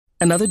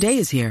Another day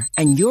is here,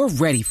 and you're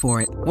ready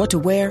for it. What to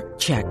wear?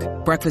 Check.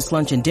 Breakfast,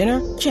 lunch, and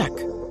dinner? Check.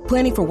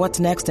 Planning for what's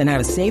next and how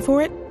to save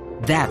for it?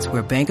 That's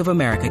where Bank of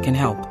America can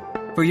help.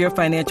 For your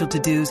financial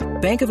to-dos,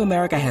 Bank of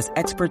America has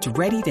experts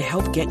ready to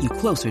help get you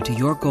closer to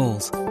your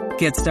goals.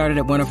 Get started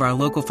at one of our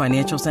local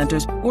financial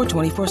centers or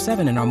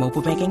 24/7 in our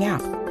mobile banking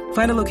app.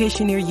 Find a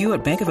location near you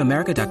at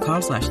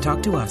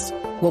bankofamerica.com/talktous.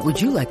 What would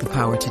you like the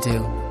power to do?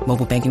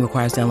 Mobile banking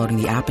requires downloading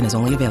the app and is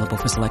only available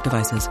for select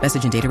devices.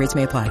 Message and data rates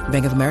may apply.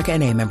 Bank of America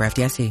N.A., member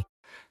FDIC.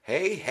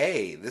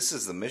 Hey, this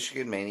is the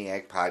Michigan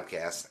Maniac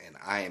Podcast, and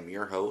I am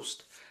your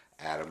host,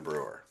 Adam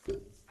Brewer.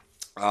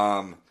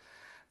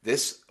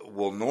 This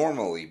will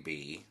normally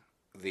be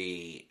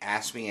the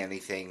Ask Me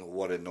Anything,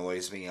 What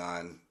Annoys Me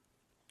on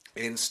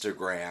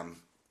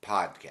Instagram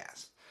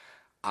podcast.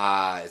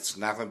 It's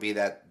not going to be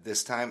that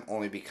this time,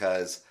 only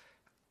because,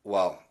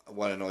 well,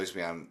 what annoys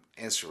me on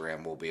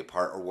Instagram will be a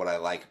part, or what I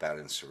like about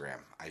Instagram.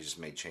 I just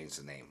may change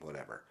the name,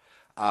 whatever.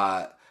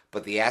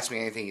 But the Ask Me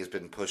Anything has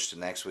been pushed to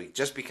next week,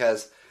 just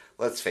because,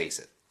 let's face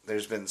it,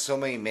 there's been so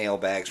many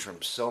mailbags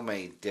from so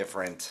many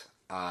different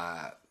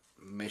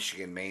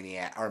Michigan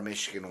Maniac or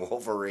Michigan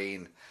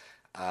Wolverine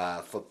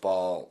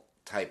football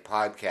type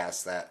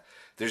podcasts that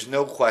there's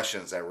no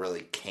questions that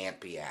really can't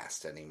be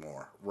asked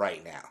anymore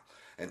right now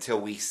until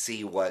we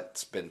see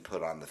what's been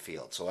put on the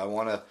field. So I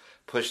want to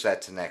push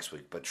that to next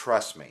week. But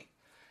trust me,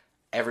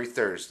 every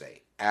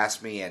Thursday,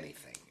 Ask Me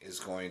Anything is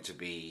going to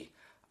be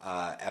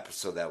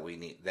episode that we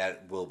need,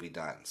 that will be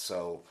done.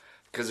 So,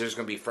 because there's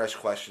going to be fresh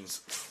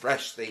questions,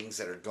 fresh things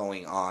that are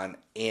going on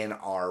in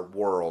our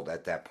world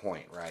at that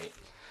point, right?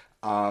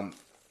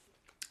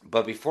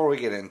 But before we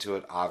get into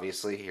it,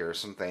 obviously, here are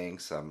some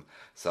things, some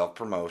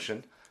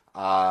self-promotion,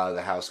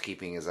 the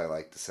housekeeping, as I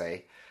like to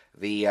say.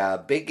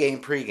 The Big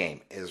Game Pregame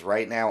is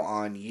right now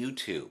on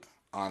YouTube,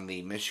 on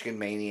the Michigan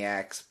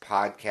Maniacs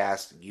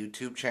Podcast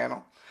YouTube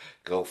channel.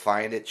 Go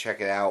find it,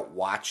 check it out,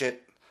 watch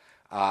it.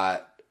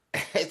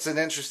 It's an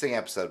interesting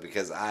episode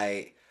because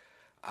I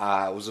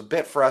was a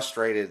bit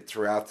frustrated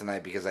throughout the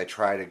night because I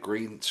tried a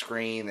green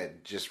screen.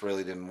 It just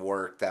really didn't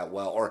work that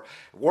well, or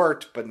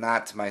worked, but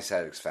not to my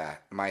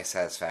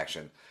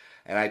satisfaction.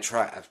 And I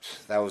tried.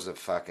 That was a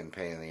fucking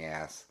pain in the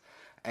ass.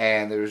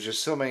 And there was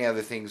just so many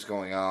other things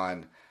going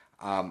on.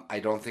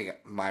 I don't think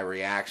my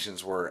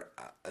reactions were.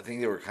 I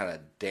think they were kind of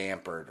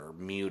dampened or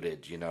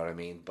muted. You know what I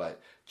mean? But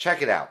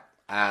check it out.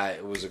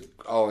 It was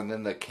and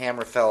then the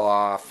camera fell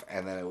off,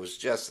 and then it was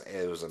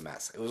a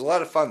mess. It was a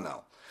lot of fun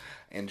though.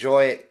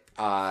 Enjoy it.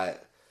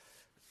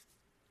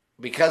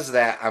 Because of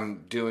that,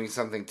 I'm doing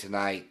something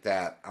tonight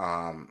that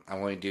I'm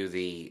going to do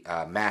the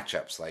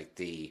matchups, like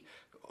the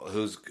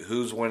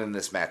who's winning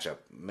this matchup: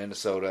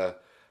 Minnesota,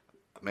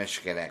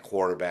 Michigan at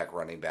quarterback,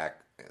 running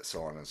back,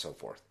 so on and so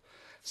forth.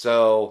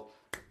 So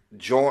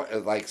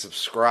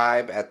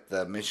subscribe at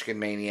the Michigan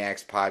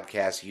Maniacs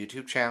Podcast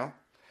YouTube channel.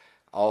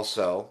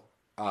 Also,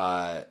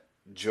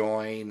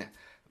 join.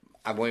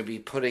 I'm going to be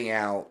putting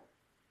out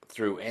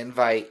through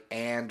invite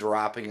and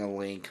dropping a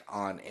link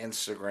on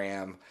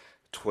Instagram,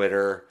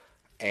 Twitter,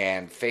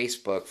 and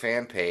Facebook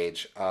fan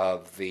page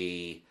of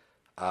the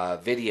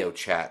video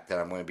chat that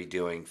I'm going to be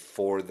doing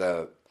for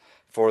the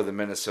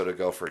Minnesota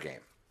Gopher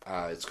game.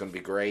 It's going to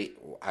be great.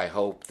 I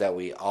hope that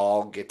we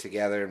all get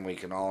together and we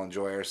can all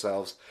enjoy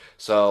ourselves.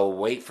 So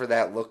wait for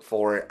that. Look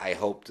for it. I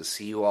hope to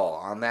see you all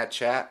on that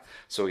chat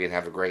so we can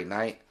have a great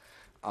night.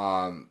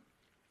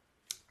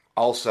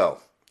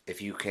 Also,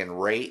 if you can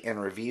rate and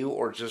review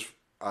or just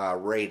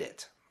rate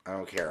it, I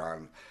don't care,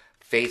 on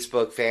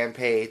Facebook fan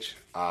page,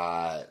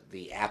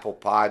 the Apple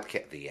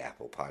Podcast, the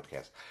Apple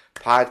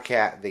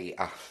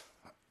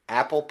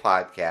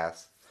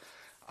Podcast,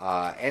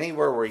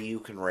 anywhere where you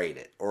can rate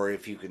it, or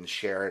if you can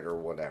share it or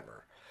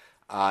whatever.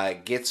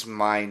 It gets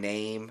my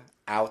name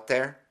out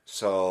there,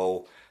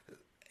 so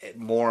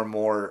more and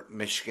more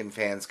Michigan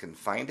fans can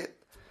find it.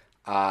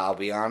 I'll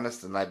be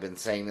honest, and I've been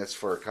saying this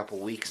for a couple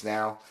weeks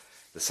now,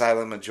 the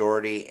silent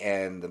majority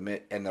and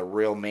the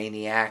real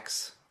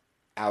maniacs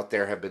out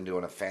there have been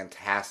doing a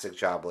fantastic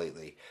job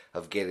lately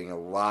of getting a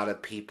lot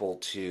of people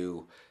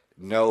to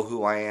know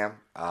who I am,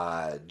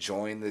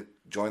 join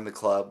the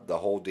club, the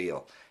whole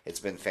deal.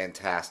 It's been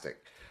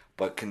fantastic,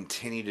 but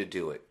continue to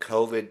do it.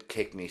 COVID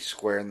kicked me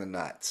square in the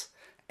nuts,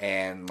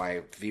 and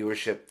my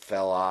viewership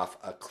fell off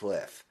a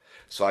cliff.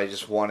 So I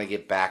just want to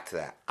get back to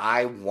that.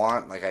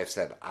 Like I've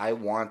said, I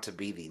want to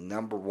be the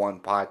number one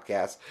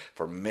podcast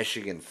for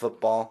Michigan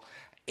football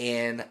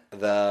in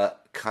the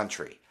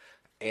country.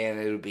 And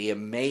it would be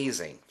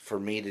amazing for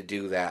me to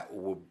do that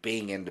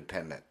being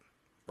independent,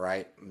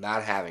 right?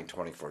 Not having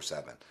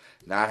 24/7,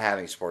 not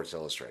having Sports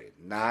Illustrated,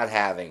 not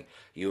having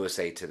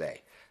USA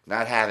Today,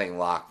 not having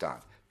Locked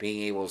On,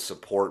 being able to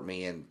support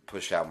me and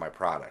push out my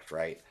product,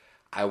 right?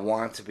 I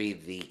want to be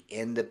the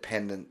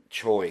independent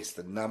choice,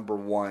 the number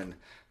one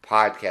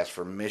podcast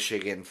for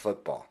Michigan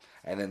football.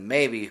 And then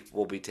maybe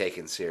we'll be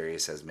taken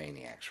serious as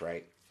maniacs,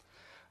 right?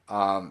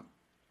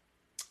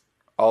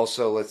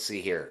 Also, let's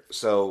see here.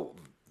 So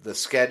the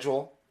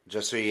schedule,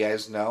 just so you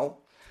guys know,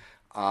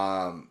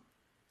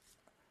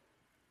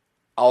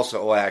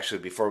 Also, actually,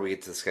 before we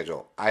get to the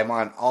schedule, I'm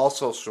on all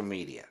social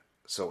media.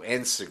 So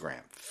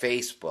Instagram,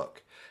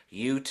 Facebook,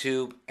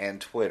 YouTube, and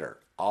Twitter,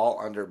 all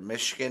under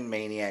Michigan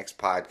Maniacs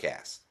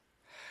Podcast.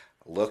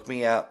 Look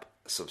me up,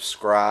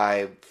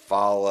 subscribe,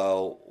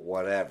 follow,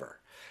 whatever.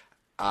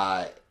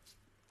 I'm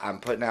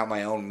putting out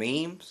my own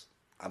memes.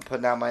 I'm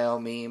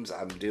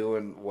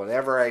doing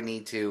whatever I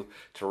need to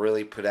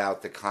really put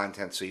out the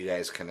content so you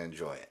guys can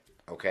enjoy it.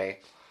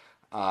 Okay?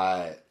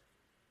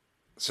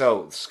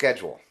 So,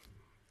 schedule.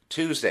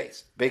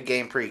 Tuesdays, big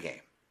game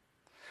pregame.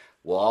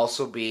 Will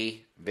also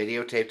be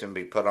videotaped and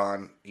be put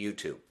on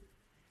YouTube.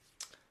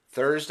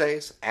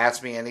 Thursdays,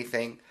 ask me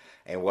anything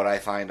and what I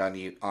find on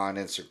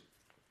Instagram.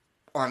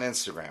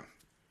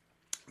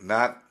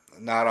 Not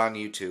on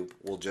YouTube.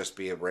 Will just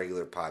be a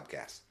regular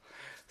podcast.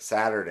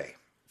 Saturday,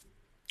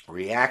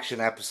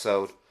 reaction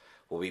episode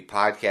will be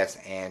podcast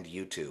and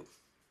YouTube.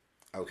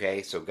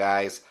 Okay, so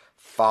guys,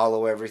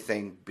 follow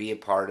everything. Be a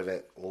part of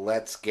it.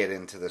 Let's get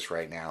into this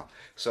right now.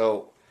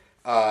 So,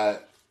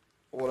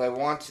 what I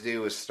want to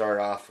do is start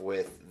off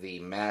with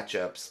the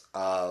matchups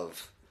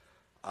of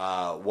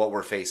what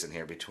we're facing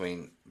here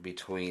between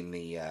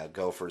the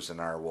Gophers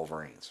and our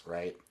Wolverines,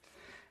 right?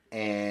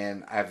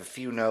 And I have a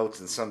few notes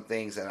and some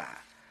things, and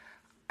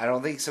I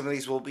don't think some of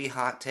these will be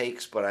hot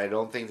takes, but I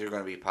don't think they're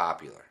going to be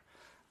popular.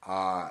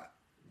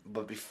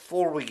 But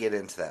before we get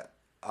into that,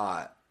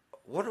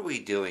 what are we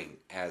doing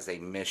as a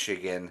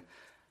Michigan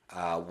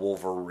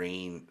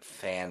Wolverine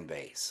fan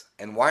base?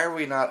 And why are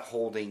we not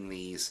holding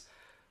these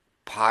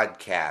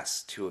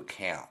podcasts to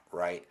account,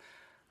 right?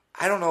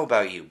 I don't know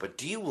about you, but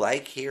do you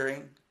like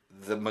hearing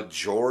the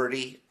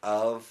majority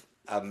of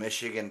a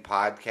Michigan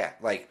podcast?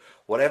 Like,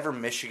 whatever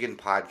Michigan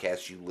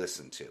podcast you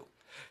listen to.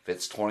 If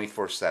it's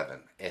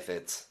 24/7, if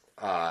it's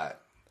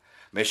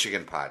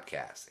Michigan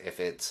podcast, if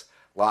it's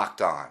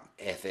Locked On,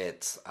 if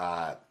it's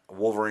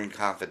Wolverine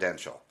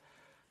Confidential,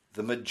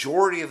 the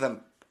majority of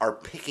them are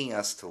picking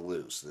us to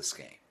lose this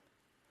game.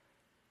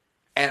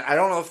 And I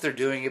don't know if they're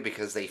doing it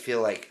because they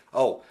feel like,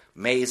 oh,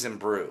 maize and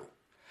brew.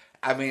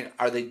 I mean,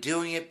 are they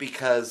doing it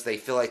because they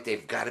feel like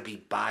they've got to be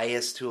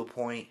biased to a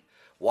point?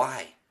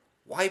 Why?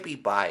 Why be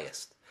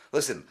biased?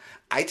 Listen,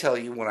 I tell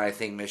you when I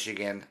think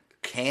Michigan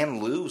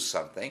can lose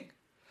something,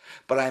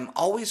 but I'm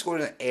always going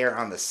to err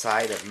on the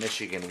side of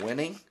Michigan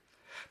winning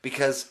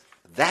because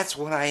that's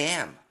what I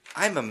am.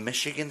 I'm a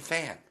Michigan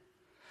fan.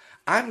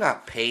 I'm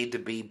not paid to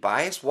be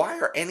biased. Why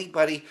are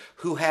anybody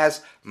who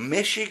has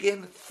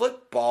Michigan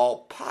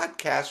football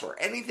podcasts or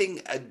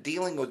anything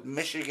dealing with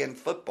Michigan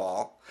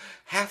football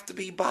have to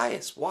be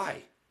biased?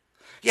 Why?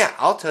 Yeah,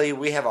 I'll tell you,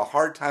 we have a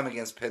hard time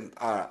against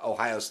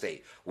Ohio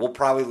State. We'll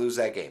probably lose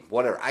that game.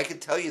 Whatever. I could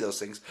tell you those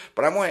things,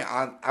 but I'm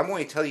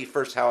going to tell you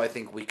first how I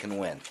think we can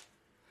win,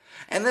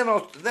 and then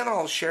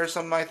I'll share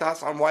some of my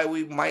thoughts on why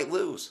we might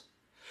lose.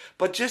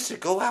 But just to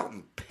go out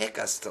and pick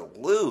us to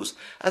lose,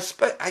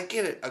 I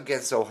get it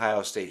against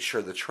Ohio State.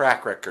 Sure, the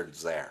track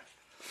record's there.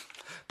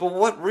 But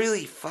what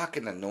really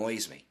fucking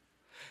annoys me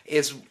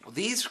is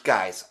these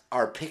guys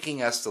are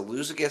picking us to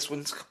lose against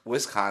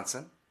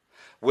Wisconsin,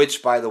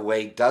 which, by the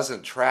way,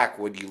 doesn't track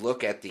when you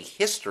look at the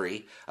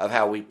history of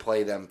how we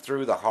play them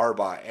through the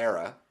Harbaugh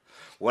era.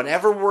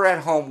 Whenever we're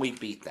at home, we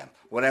beat them.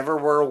 Whenever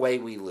we're away,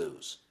 we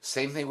lose.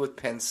 Same thing with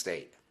Penn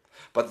State.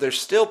 But they're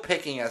still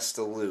picking us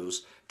to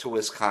lose to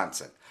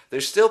Wisconsin. They're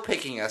still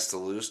picking us to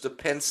lose to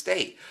Penn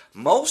State.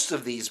 Most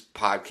of these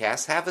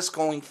podcasts have us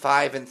going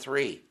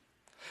 5-3.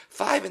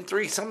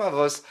 5-3. Some of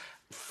us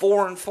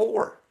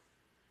 4-4.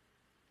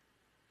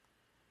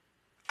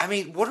 I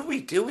mean, what are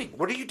we doing?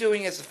 What are you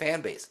doing as a fan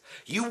base?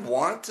 You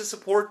want to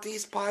support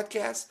these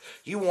podcasts?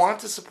 You want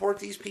to support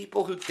these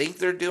people who think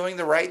they're doing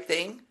the right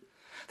thing?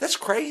 That's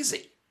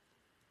crazy.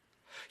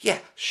 Yeah,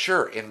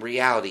 sure, in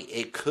reality,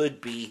 it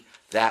could be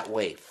that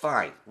way.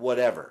 Fine,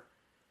 whatever.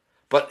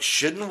 But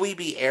shouldn't we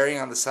be erring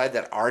on the side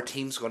that our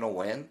team's going to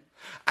win?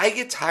 I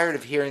get tired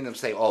of hearing them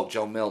say, oh,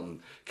 Joe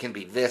Milton can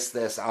be this,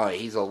 oh,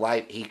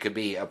 he could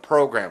be a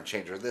program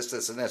changer,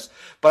 this, and this.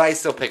 But I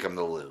still pick him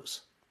to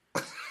lose.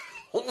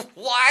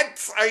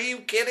 What? Are you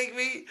kidding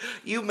me?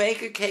 You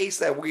make a case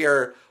that we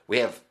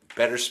have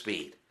better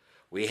speed.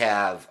 We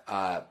have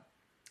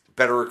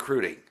better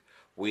recruiting.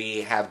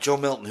 We have Joe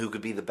Milton who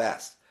could be the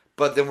best.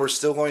 But then we're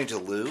still going to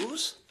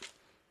lose?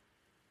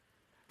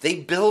 They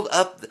build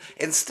up,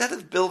 instead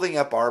of building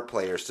up our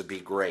players to be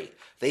great,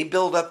 they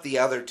build up the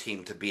other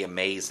team to be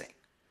amazing.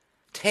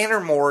 Tanner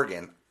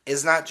Morgan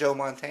is not Joe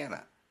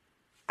Montana.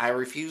 I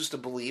refuse to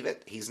believe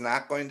it. He's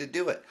not going to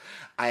do it.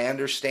 I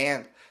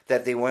understand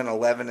that they went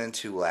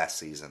 11-2 last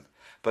season.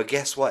 But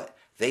guess what?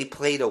 They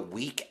played a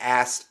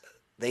weak-ass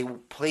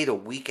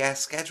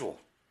schedule.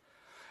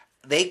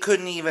 They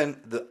couldn't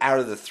even, out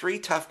of the 3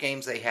 tough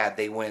games they had,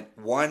 they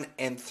went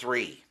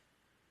 1-3.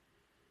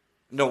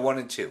 No,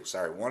 1-2.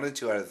 Sorry,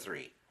 1-2 out of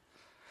 3.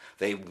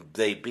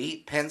 They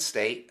beat Penn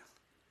State,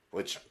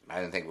 which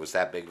I didn't think was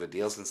that big of a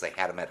deal since they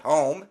had them at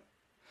home.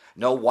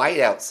 No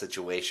whiteout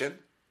situation,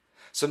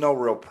 so no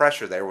real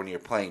pressure there when you're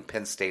playing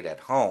Penn State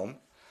at home.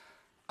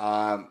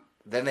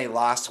 Then they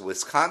lost to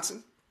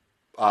Wisconsin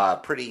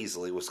pretty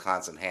easily.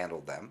 Wisconsin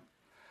handled them.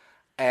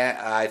 And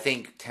I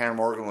think Tanner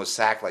Morgan was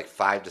sacked like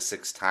 5 to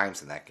 6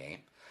 times in that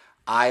game.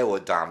 Iowa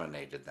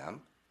dominated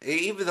them,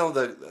 even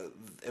though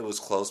it was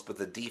close. But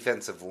the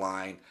defensive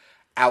line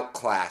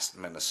outclassed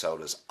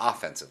Minnesota's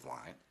offensive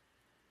line.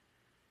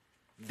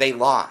 They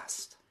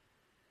lost.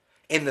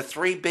 In the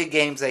 3 big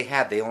games they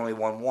had, they only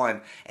won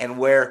 1. And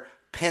where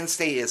Penn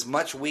State is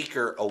much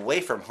weaker away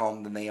from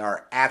home than they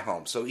are at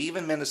home. So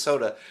even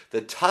Minnesota,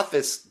 the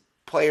toughest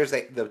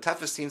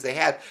teams they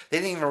had, they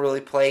didn't even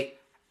really play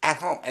at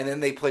home. And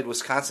then they played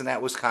Wisconsin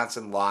at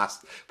Wisconsin,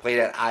 lost, played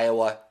at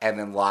Iowa, and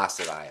then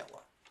lost at Iowa.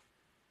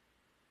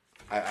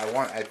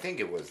 I think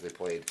it was they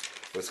played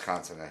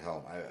Wisconsin at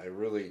home. I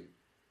really,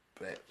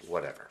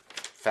 whatever.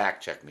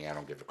 Fact check me. I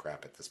don't give a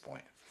crap at this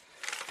point.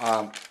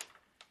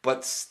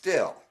 But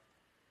still,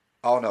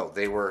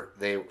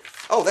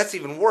 that's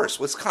even worse.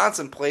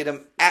 Wisconsin played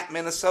them at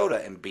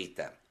Minnesota and beat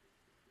them.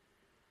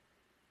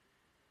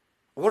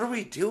 What are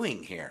we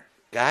doing here,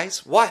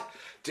 guys? What?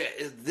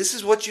 This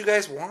is what you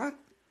guys want?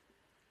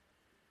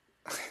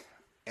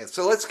 And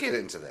so let's get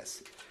into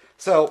this.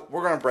 So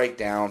we're going to break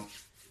down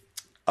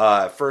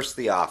first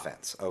the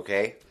offense,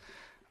 okay?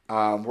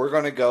 We're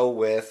going to go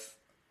with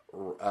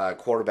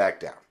quarterback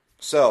down.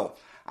 So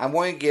I'm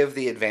going to give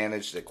the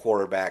advantage to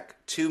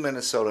quarterback to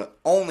Minnesota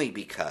only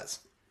because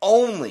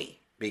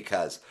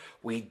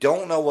we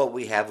don't know what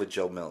we have with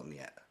Joe Milton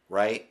yet,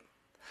 right?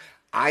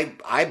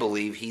 I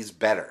believe he's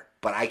better,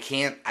 but I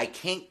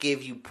can't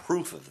give you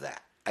proof of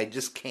that. I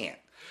just can't.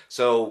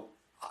 So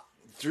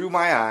through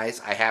my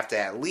eyes, I have to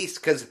at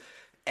least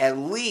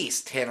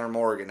Tanner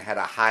Morgan had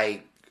a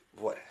high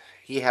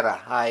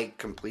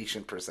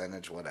completion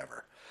percentage,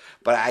 whatever.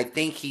 But I don't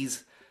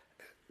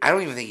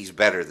even think he's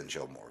better than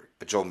Joe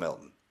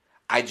Milton.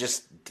 I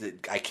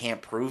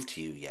can't prove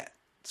to you yet.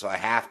 So I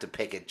have to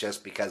pick it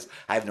just because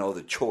I have no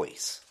other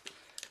choice.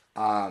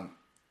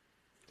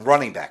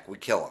 Running back, we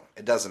kill him.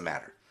 It doesn't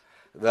matter.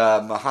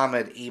 The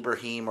Mohamed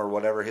Ibrahim, or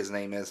whatever his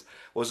name is,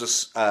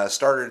 was a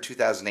starter in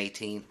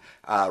 2018.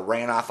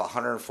 Ran off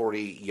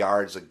 140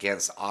 yards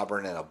against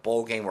Auburn in a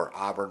bowl game where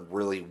Auburn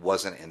really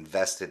wasn't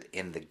invested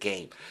in the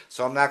game.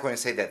 So I'm not going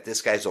to say that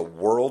this guy's a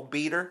world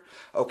beater.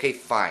 Okay,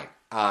 fine.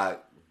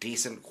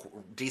 Decent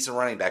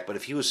running back. But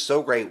if he was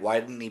so great, why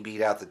didn't he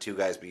beat out the 2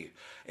 guys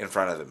in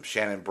front of him?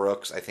 Shannon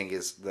Brooks, I think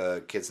is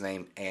the kid's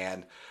name,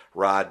 and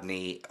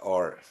Rodney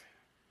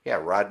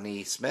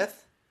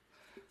Smith?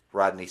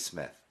 Rodney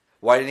Smith.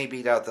 Why didn't he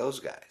beat out those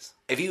guys?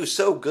 If he was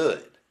so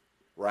good,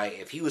 right?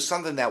 If he was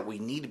something that we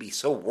need to be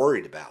so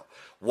worried about,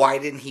 why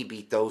didn't he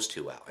beat those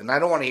 2 out? And I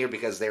don't want to hear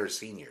because they're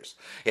seniors.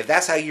 If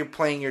that's how you're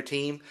playing your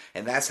team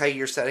and that's how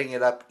you're setting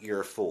it up,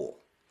 you're a fool.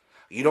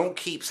 You don't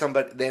keep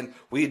somebody, then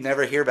we'd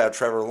never hear about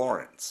Trevor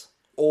Lawrence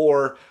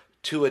or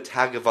Tua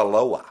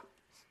Tagovailoa,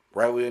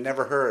 right? We would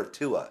never heard of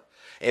Tua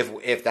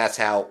if that's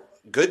how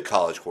good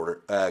college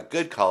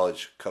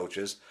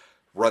coaches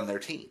run their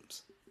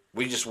teams.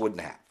 We just wouldn't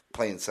have,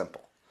 plain and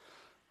simple.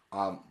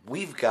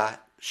 We've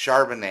got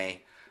Charbonnet,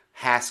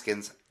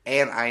 Haskins,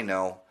 and I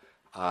know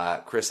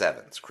Chris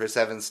Evans. Chris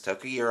Evans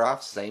took a year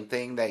off, same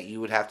thing that you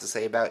would have to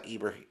say about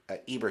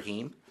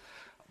Ibrahim,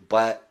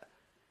 but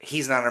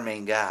he's not our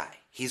main guy.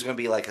 He's going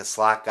to be like a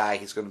slot guy.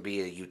 He's going to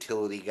be a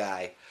utility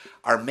guy.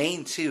 Our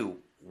main 2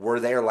 were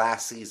there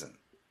last season.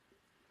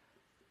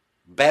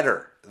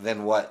 Better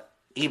than what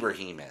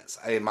Ibrahim is,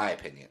 in my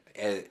opinion.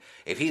 If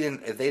they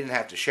didn't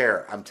have to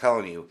share, I'm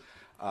telling you,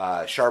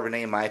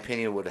 Charbonnet, in my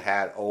opinion, would have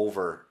had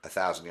over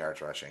 1,000 yards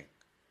rushing.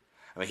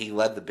 I mean, he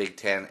led the Big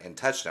Ten in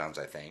touchdowns,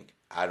 I think.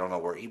 I don't know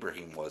where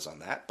Ibrahim was on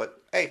that,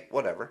 but hey,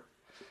 whatever.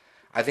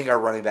 I think our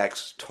running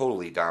backs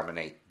totally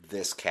dominate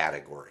this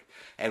category.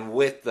 And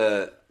with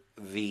the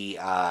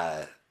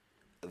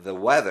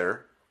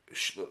weather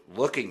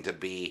looking to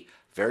be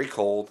very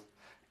cold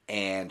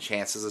and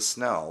chances of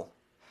snow,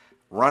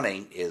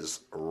 running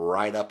is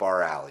right up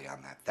our alley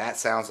on that. That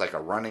sounds like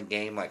a running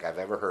game like I've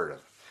ever heard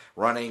of.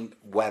 Running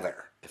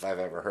weather, if I've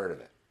ever heard of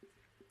it.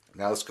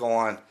 Now let's go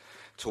on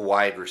to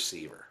wide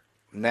receiver.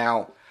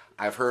 Now,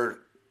 I've heard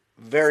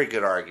very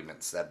good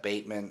arguments that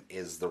Bateman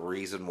is the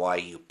reason why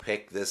you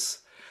pick this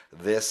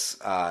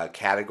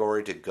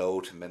category to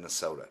go to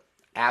Minnesota.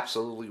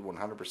 Absolutely,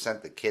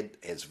 100%. The kid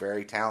is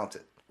very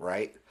talented,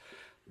 right?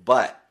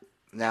 But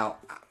now,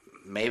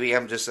 maybe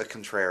I'm just a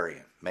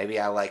contrarian. Maybe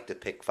I like to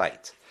pick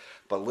fights.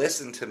 But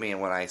listen to me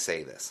when I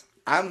say this.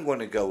 I'm going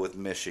to go with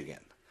Michigan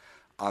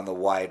on the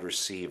wide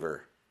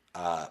receiver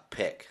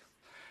pick.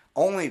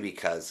 Only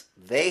because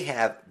they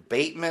have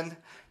Bateman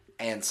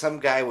and some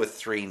guy with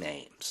 3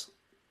 names,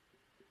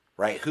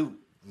 right, who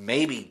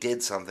maybe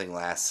did something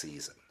last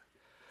season.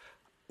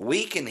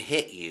 We can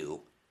hit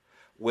you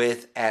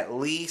with at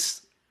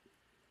least,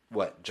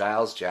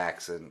 Giles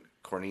Jackson,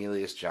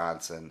 Cornelius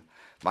Johnson,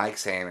 Mike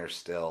Sanders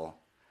still,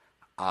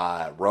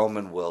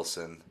 Roman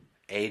Wilson,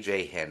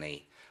 A.J.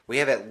 Henney. We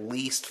have at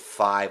least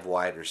 5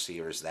 wide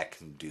receivers that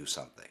can do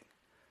something.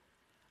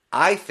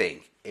 I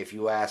think, if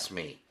you ask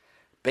me,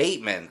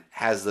 Bateman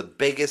has the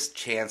biggest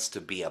chance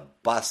to be a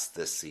bust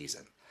this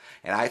season.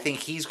 And I think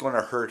he's going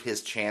to hurt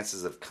his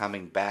chances of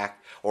coming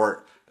back,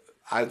 or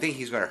I think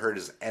he's going to hurt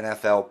his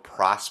NFL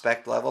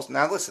prospect levels.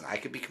 Now, listen, I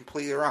could be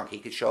completely wrong. He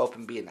could show up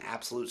and be an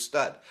absolute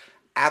stud.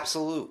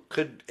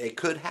 It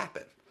could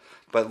happen.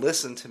 But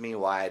listen to me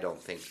why I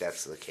don't think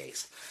that's the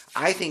case.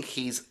 I think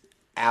he's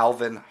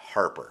Alvin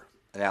Harper.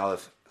 Now,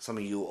 if some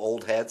of you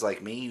old heads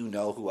like me, you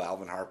know who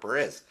Alvin Harper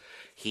is.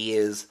 He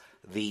is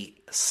the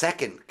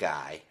second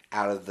guy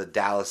out of the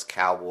Dallas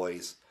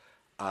Cowboys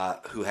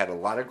who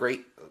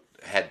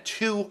had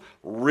two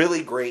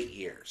really great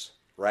years,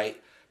 right?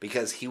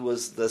 Because he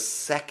was the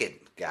second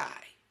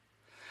guy.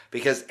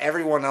 Because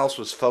everyone else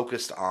was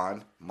focused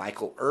on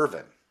Michael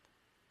Irvin.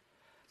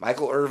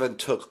 Michael Irvin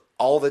took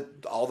all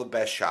the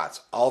best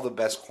shots, all the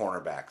best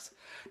cornerbacks,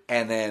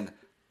 and then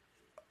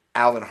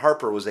Alvin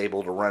Harper was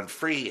able to run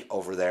free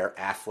over there,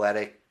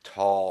 athletic,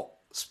 tall,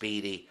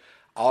 speedy,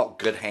 all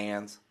good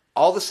hands,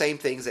 all the same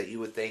things that you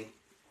would think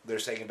they're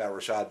saying about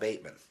Rashad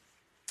Bateman.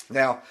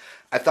 Now,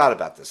 I thought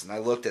about this, and I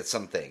looked at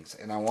some things,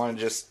 and I want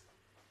to just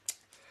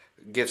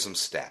give some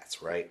stats,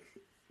 right?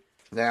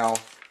 Now,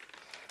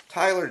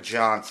 Tyler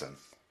Johnson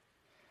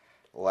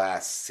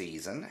last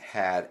season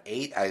had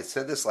 8. I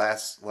said this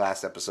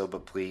last episode,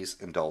 but please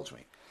indulge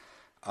me.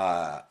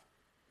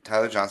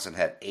 Tyler Johnson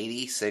had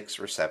 86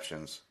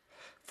 receptions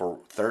for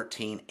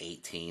 13,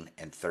 18,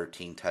 and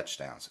 13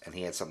 touchdowns. And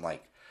he had something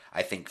like,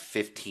 I think,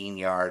 15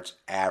 yards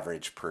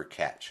average per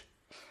catch.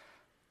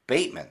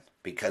 Bateman,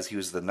 because he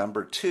was the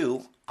number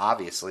 2,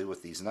 obviously,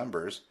 with these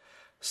numbers,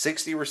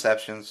 60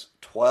 receptions,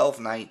 12,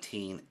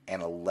 19,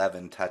 and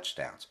 11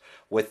 touchdowns.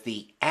 With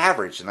the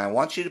average, and I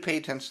want you to pay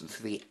attention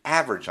to the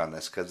average on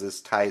this because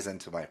this ties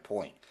into my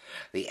point.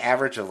 The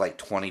average of like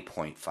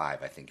 20.5, I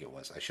think it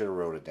was. I should have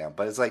wrote it down,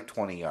 but it's like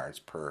 20 yards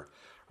per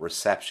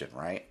reception,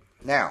 right?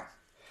 Now,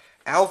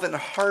 Alvin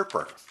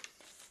Harper.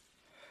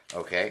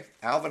 Okay,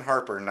 Alvin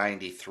Harper,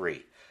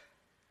 93.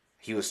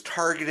 He was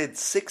targeted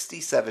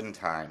 67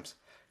 times,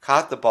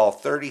 caught the ball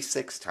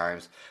 36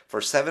 times for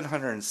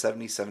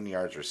 777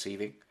 yards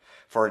receiving,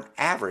 for an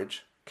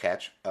average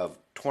catch of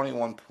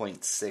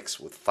 21.6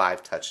 with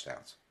 5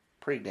 touchdowns.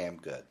 Pretty damn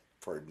good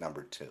for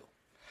number 2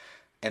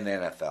 in the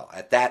NFL.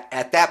 At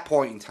that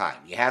point in time,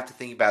 you have to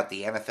think about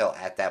the NFL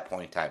at that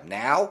point in time.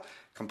 Now,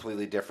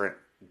 completely different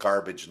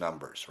garbage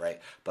numbers, right?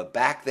 But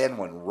back then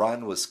when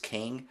run was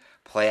king,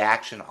 play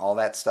action, all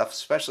that stuff,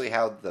 especially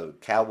how the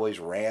Cowboys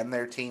ran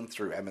their team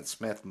through Emmitt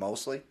Smith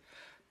mostly,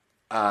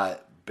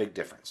 big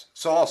difference.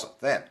 So also,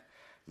 then,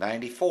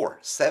 94,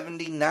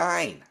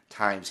 79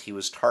 times he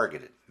was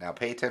targeted. Now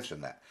pay attention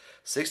to that.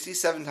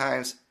 67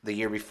 times the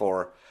year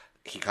before,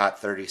 he caught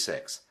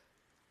 36.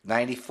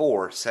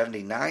 94,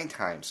 79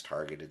 times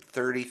targeted,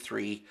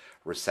 33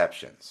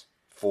 receptions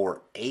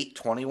for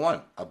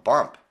 821, a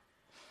bump,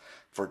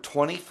 for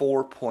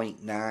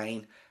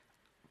 24.9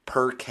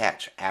 per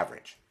catch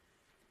average.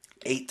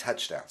 8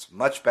 touchdowns,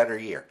 much better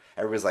year.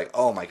 Everybody's like,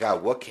 oh my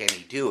God, what can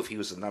he do if he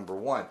was the number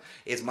 1?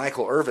 Is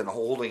Michael Irvin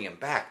holding him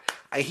back?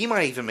 He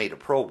might have even made a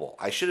Pro Bowl.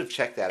 I should have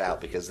checked that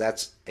out because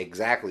that's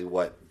exactly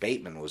what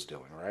Bateman was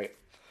doing, right?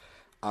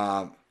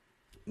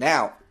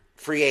 Now,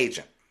 free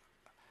agent.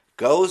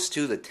 Goes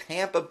to the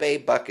Tampa Bay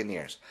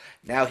Buccaneers.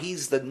 Now,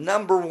 he's the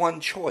number 1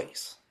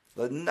 choice.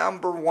 The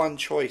number 1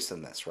 choice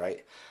in this,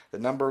 right?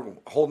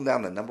 Holding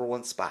down the number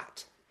 1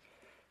 spot.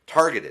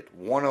 Targeted,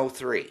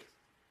 103.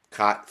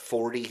 Caught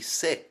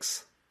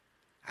 46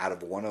 out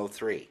of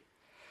 103.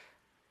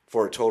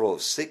 For a total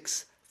of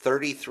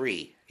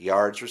 633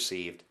 yards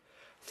received.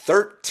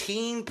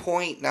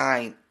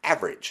 13.9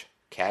 average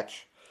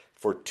catch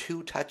for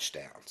 2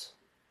 touchdowns.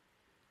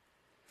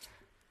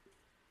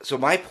 So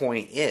my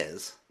point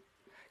is,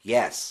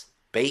 yes,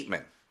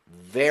 Bateman,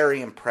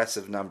 very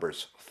impressive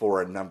numbers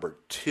for a number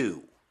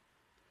 2.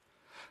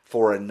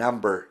 For a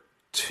number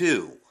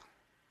 2.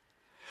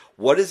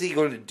 What is he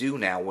going to do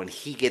now when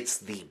he gets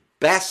the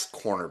best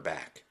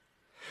cornerback?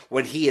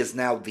 When he is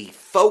now the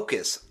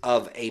focus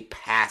of a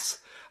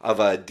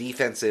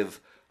defensive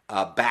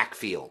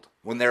backfield?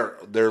 When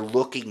they're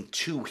looking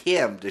to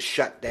him to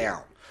shut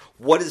down?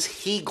 What is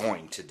he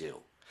going to do?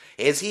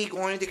 Is he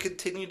going to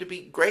continue to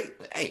be great?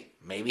 Hey,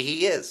 maybe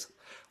he is.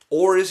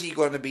 Or is he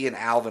going to be an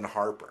Alvin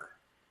Harper?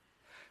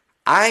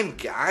 I'm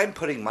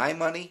putting my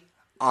money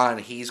on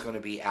he's going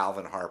to be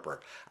Alvin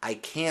Harper. I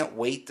can't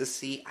wait to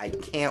see. I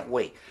can't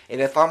wait.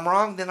 And if I'm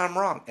wrong, then I'm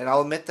wrong. And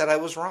I'll admit that I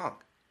was wrong.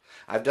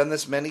 I've done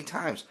this many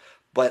times.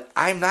 But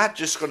I'm not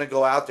just going to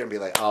go out there and be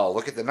like, oh,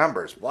 look at the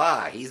numbers.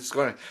 Blah. He's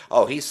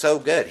so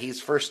good.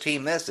 He's first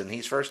team this and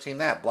he's first team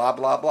that. Blah,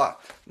 blah, blah.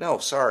 No,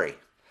 sorry.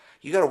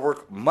 You got to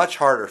work much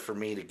harder for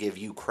me to give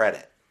you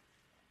credit.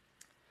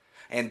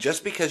 And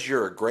just because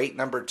you're a great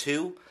number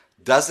 2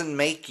 doesn't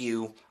make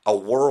you a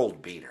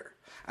world beater.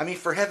 I mean,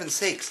 for heaven's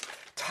sakes,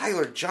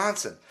 Tyler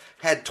Johnson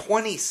had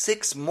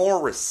 26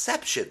 more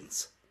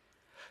receptions.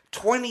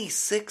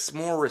 26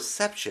 more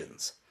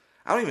receptions.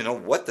 I don't even know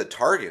what the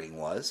targeting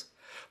was,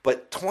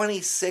 but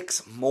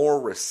 26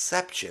 more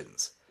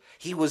receptions.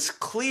 He was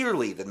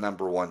clearly the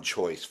number 1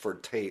 choice for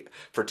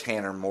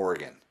Tanner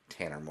Morgan.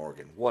 Tanner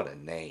Morgan, what a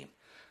name.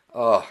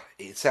 Oh,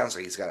 it sounds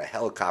like he's got a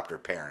helicopter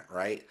parent,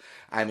 right?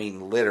 I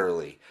mean,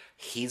 literally,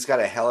 he's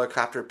got a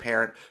helicopter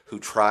parent who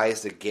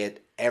tries to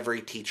get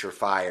every teacher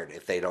fired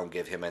if they don't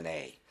give him an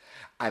A.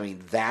 I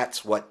mean,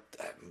 that's what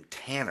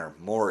Tanner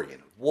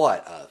Morgan.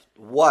 What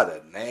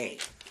a name.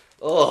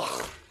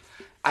 Ugh.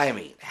 I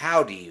mean,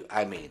 how do you?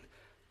 I mean,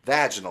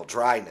 vaginal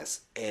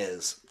dryness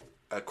is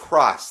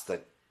across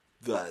the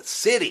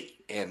city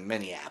in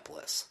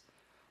Minneapolis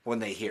when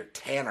they hear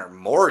Tanner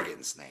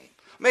Morgan's name.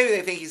 Maybe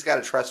they think he's got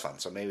a trust fund,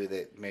 so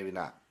maybe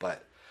not.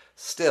 But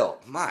still,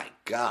 my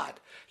God,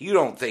 you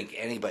don't think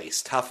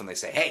anybody's tough when they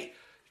say, "Hey,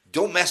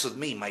 don't mess with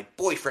me. My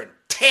boyfriend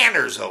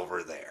Tanner's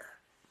over there."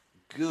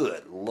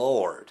 Good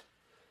Lord.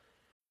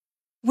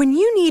 When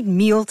you need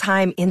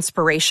mealtime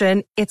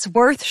inspiration, it's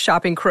worth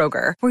shopping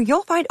Kroger, where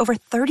you'll find over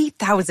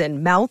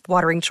 30,000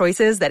 mouth-watering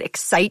choices that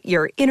excite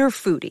your inner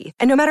foodie.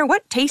 And no matter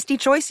what tasty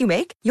choice you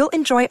make, you'll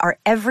enjoy our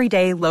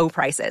everyday low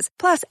prices,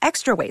 plus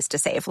extra ways to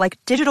save, like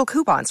digital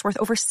coupons worth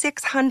over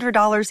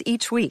 $600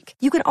 each week.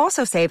 You can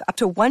also save up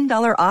to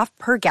 $1 off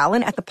per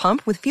gallon at the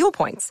pump with fuel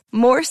points.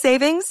 More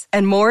savings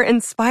and more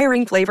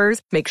inspiring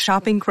flavors make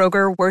shopping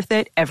Kroger worth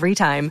it every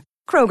time.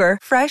 Kroger,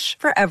 fresh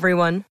for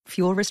everyone.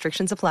 Fuel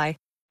restrictions apply.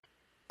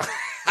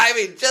 I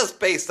mean, just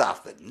based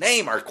off the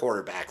name, our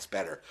quarterback's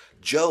better.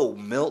 Joe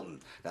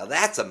Milton. Now,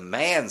 that's a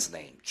man's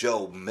name.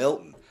 Joe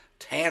Milton.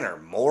 Tanner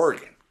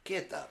Morgan.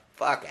 Get the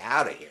fuck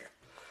out of here.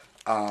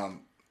 But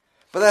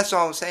that's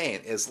all I'm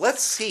saying is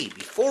let's see,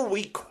 before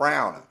we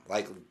crown him,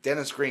 like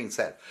Dennis Green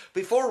said,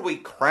 before we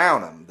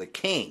crown him the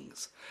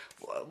Kings,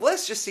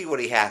 let's just see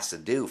what he has to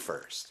do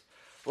first.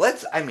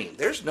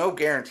 There's no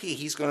guarantee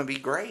he's going to be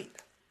great.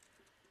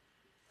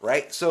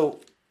 Right?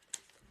 So,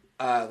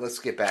 let's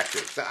get back to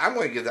it. So I'm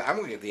going to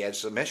give the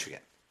edge to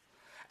Michigan.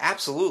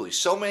 Absolutely.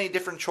 So many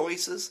different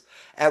choices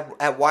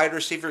at wide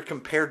receiver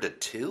compared to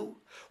 2.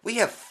 We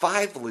have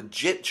 5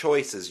 legit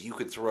choices you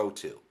could throw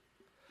to.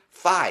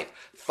 5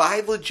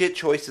 legit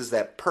choices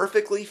that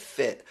perfectly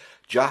fit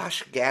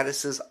Josh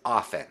Gaddis's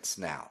offense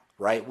now,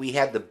 right? We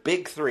had the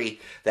big 3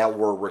 that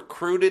were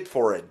recruited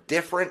for a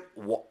different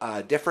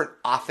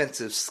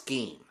offensive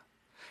scheme.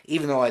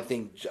 Even though I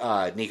think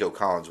Nico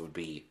Collins would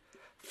be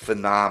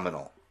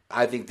phenomenal.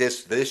 I think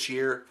this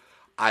year,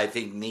 I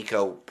think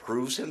Nico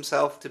proves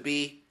himself to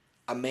be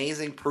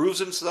amazing, proves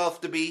himself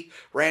to be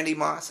Randy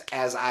Moss,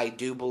 as I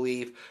do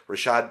believe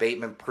Rashad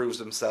Bateman proves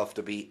himself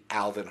to be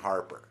Alvin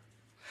Harper.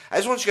 I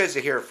just want you guys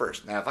to hear it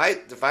first. Now,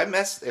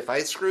 if I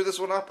screw this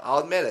one up, I'll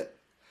admit it.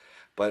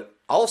 But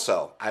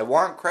also, I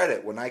want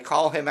credit when I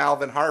call him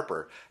Alvin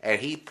Harper,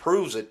 and he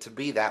proves it to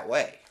be that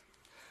way.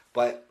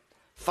 But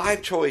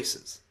 5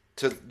 choices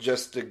to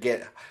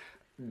get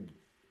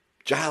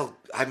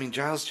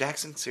Giles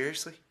Jackson,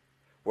 seriously?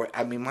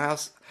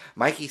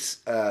 Mikey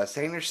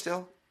Sanders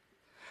still?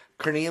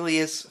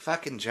 Cornelius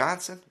fucking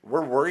Johnson?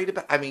 We're worried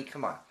about...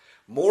 come on.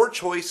 More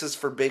choices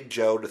for Big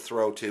Joe to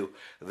throw to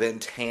than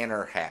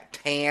Tanner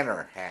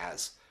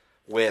has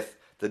with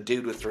the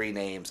dude with 3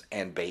 names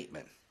and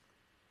Bateman.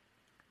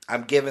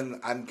 I'm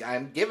giving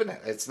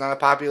it. It's not a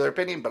popular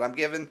opinion, but I'm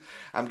giving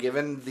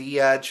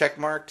the check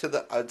mark to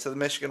the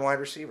Michigan wide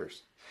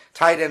receivers.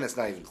 Tight end is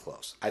not even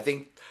close. I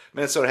think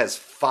Minnesota has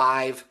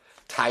 5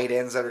 tight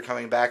ends that are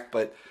coming back,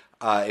 but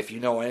if you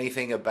know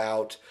anything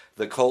about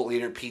the Colt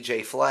leader,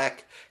 PJ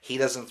Fleck, he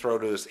doesn't throw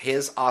to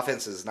his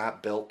offense is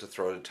not built to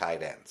throw to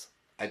tight ends.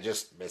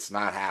 It's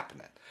not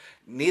happening.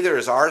 Neither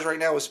is ours right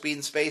now with speed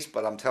and space,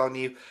 but I'm telling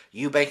you,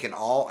 Eubank and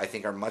all, I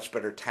think, are much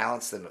better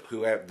talents than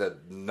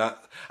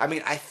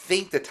I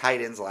think the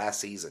tight ends last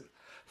season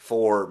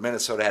for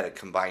Minnesota had a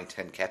combined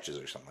 10 catches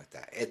or something like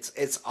that.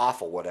 It's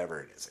awful, whatever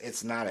it is.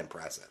 It's not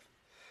impressive.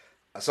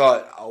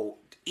 So,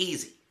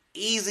 easy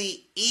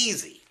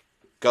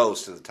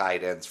goes to the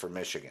tight ends for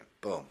Michigan.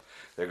 Boom.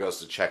 There goes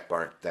the check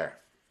mark there.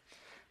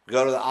 We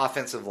go to the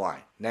offensive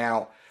line.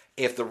 Now,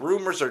 if the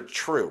rumors are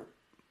true,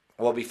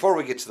 well, before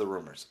we get to the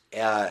rumors,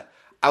 I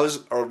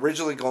was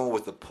originally going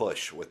with the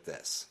push with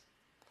this.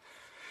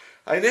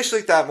 I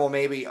initially thought, well,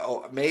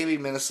 maybe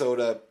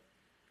Minnesota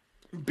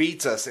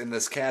beats us in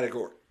this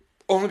category,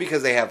 only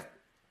because they have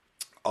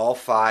all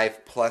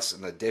 5 plus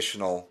an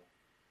additional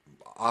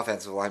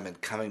offensive lineman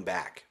coming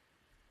back.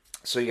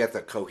 So you got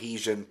the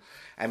cohesion.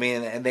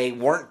 And they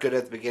weren't good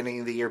at the beginning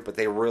of the year, but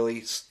they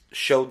really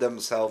showed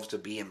themselves to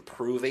be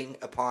improving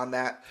upon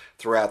that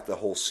throughout the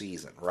whole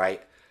season,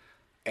 right?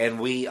 And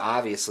we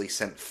obviously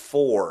sent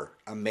 4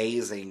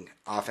 amazing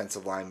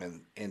offensive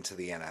linemen into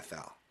the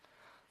NFL.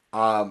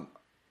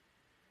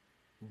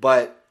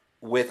 But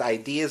with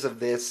ideas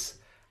of this,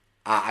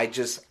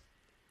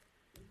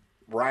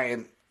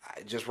 Ryan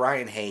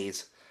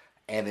Hayes,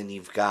 and then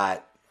you've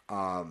got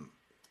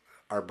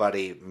our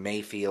buddy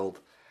Mayfield,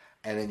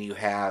 and then you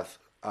have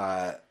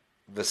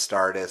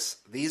Vistardis.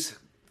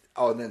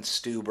 And then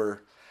Stuber.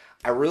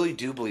 I really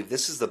do believe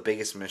this is the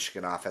biggest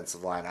Michigan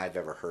offensive line I've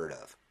ever heard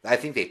of. I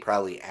think they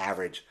probably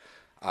average,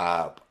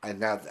 and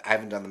now I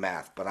haven't done the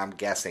math, but I'm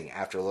guessing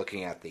after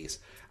looking at these,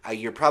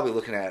 you're probably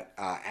looking at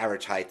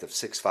average height of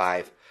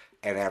 6'5"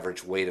 and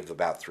average weight of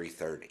about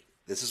 330.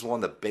 This is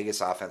one of the biggest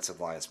offensive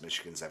lines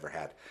Michigan's ever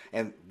had,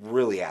 and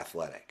really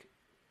athletic.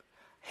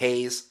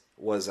 Hayes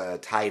was a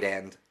tight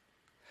end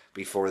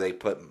before they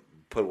put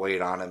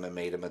weight on him and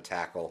made him a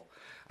tackle.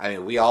 I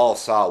mean, we all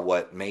saw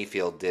what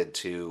Mayfield did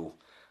to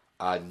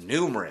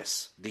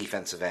numerous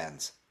defensive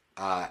ends.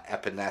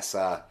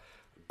 Epinesa,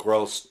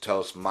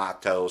 Grostos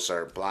Matos,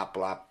 or blah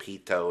blah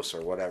Pitos,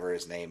 or whatever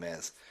his name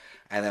is.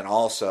 And then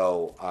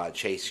also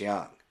Chase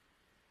Young,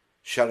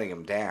 shutting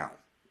him down,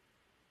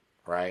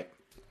 right?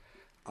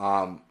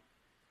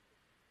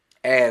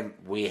 And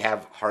we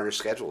have harder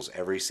schedules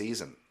every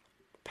season,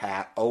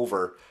 pat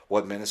over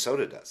what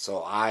Minnesota does.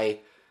 So I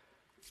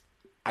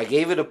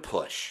gave it a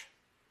push,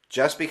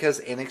 just because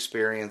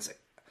inexperience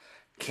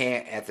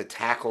can't at the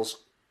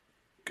tackles.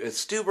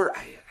 Stuber,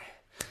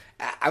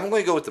 I'm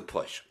going to go with the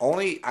push.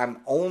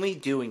 I'm only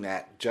doing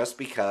that just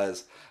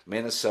because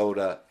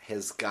Minnesota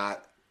has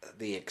got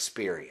the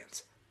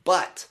experience.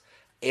 But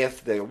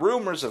if the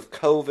rumors of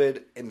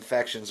COVID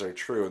infections are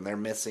true and they're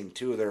missing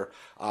two of their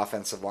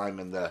offensive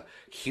linemen, the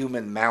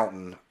human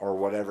mountain or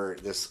whatever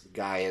this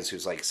guy is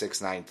who's like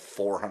 6'9",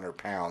 400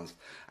 pounds,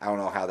 I don't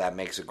know how that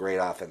makes a great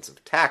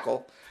offensive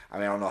tackle. I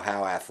mean, I don't know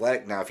how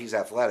athletic. Now, if he's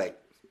athletic,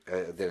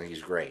 then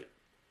he's great.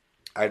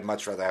 I'd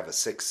much rather have a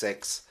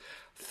 6'6",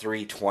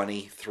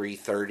 320,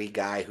 330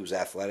 guy who's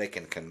athletic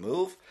and can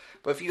move.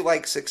 But if you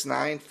like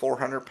 6'9",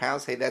 400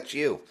 pounds, hey, that's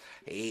you.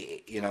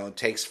 It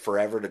takes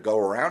forever to go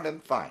around him,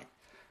 fine.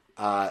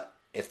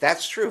 If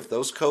that's true, if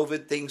those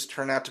COVID things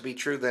turn out to be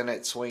true, then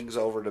it swings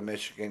over to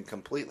Michigan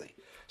completely.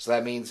 So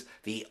that means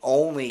the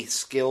only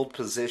skilled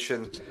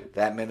position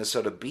that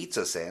Minnesota beats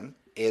us in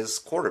is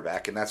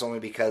quarterback, and that's only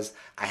because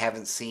I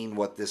haven't seen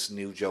what this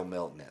new Joe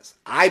Milton is.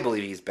 I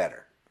believe he's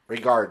better,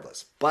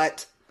 regardless.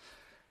 But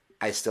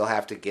I still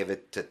have to give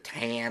it to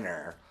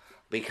Tanner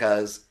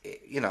because,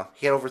 he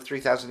had over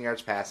 3,000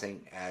 yards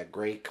passing,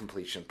 great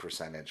completion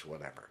percentage,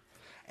 whatever.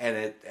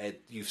 And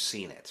you've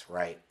seen it,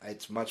 right?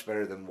 It's much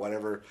better than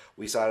whatever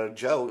we saw out of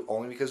Joe,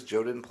 only because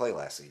Joe didn't play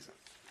last season.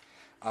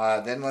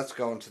 Then let's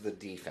go into the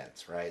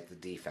defense, right? The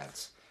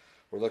defense.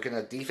 We're looking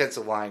at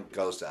defensive line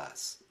goes to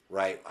us,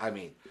 right? I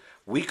mean,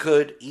 we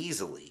could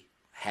easily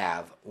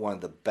have one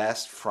of the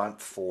best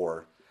front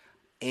four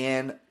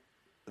in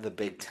the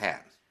Big Ten.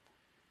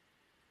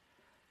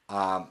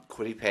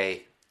 Kwity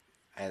Paye,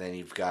 and then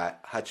you've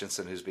got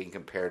Hutchinson, who's being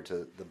compared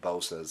to the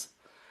Bosas.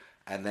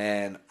 And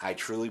then I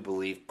truly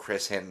believe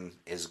Chris Hinton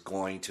is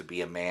going to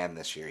be a man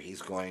this year.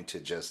 He's going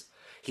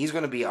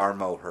to be our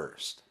Mo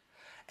Hurst.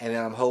 And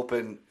then I'm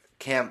hoping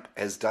Kemp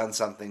has done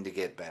something to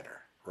get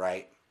better,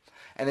 right?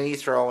 And then you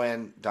throw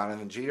in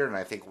Donovan Jeter, and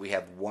I think we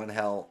have one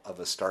hell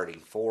of a starting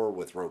four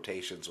with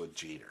rotations with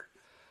Jeter.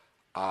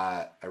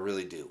 I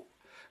really do.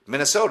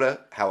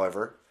 Minnesota,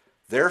 however,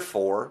 they're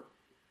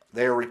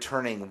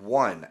returning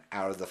one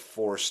out of the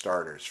four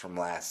starters from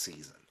last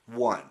season.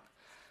 One.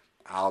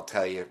 I'll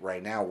tell you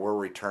right now, we're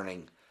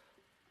returning,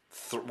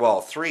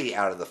 three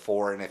out of the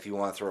four, and if you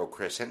want to throw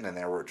Chris Hinton in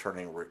there, we're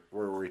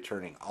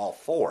returning all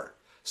four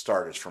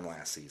starters from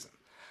last season.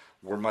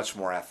 We're much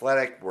more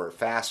athletic, we're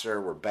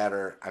faster, we're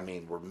better. I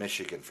mean, we're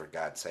Michigan, for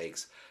God's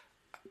sakes.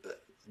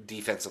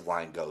 Defensive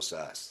line goes to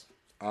us.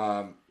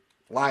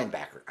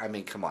 Linebacker, I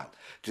mean, come on.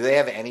 Do they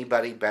have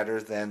anybody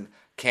better than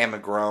Cam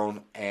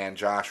McGrone and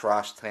Josh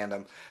Ross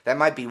tandem? That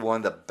might be one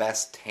of the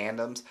best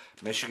tandems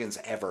Michigan's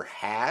ever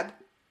had.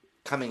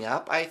 Coming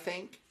up, I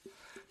think.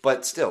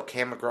 But still,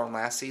 Cam McGrone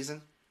last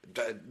season.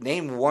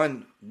 Name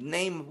one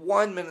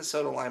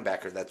Minnesota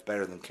linebacker that's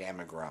better than Cam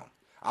McGrone.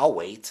 I'll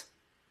wait.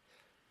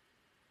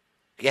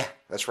 Yeah,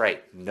 that's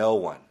right. No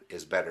one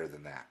is better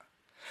than that.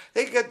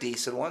 They got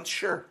decent ones,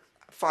 sure.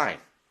 Fine.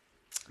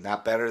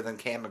 Not better than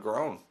Cam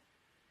McGrone.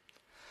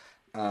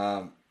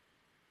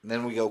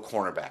 Then we go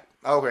cornerback.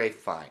 Okay,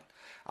 fine.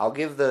 I'll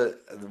give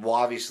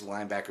obviously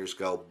linebackers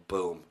go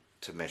boom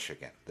to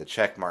Michigan. The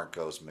check mark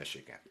goes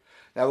Michigan.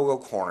 Now we'll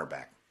go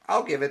cornerback.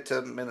 I'll give it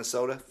to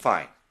Minnesota.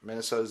 Fine.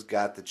 Minnesota's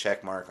got the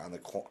check mark on the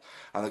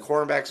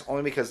cornerbacks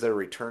only because they're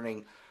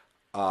returning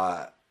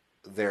actually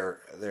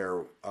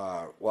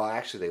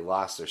they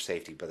lost their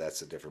safety, but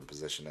that's a different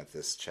position at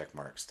this check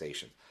mark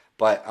station.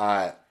 But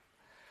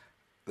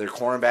their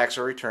cornerbacks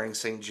are returning.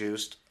 St.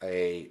 Juste,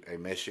 a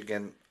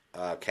Michigan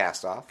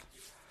cast-off.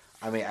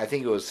 I mean, I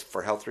think it was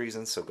for health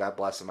reasons, so God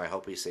bless him. I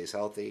hope he stays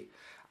healthy.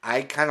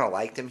 I kind of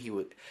liked him.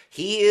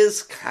 He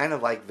is kind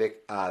of like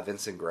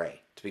Vincent Gray,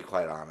 to be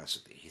quite honest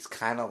with you. He's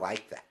kind of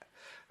like that.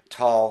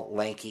 Tall,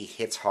 lanky,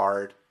 hits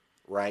hard,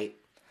 right?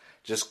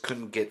 Just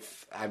couldn't get...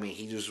 I mean,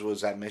 he just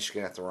was at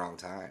Michigan at the wrong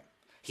time.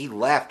 He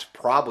left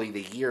probably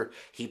the year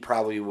he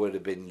probably would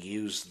have been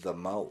used the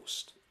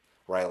most,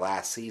 right?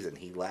 Last season,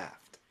 he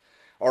left.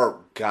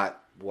 Or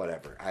got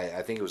whatever.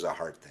 I think it was a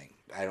heart thing.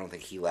 I don't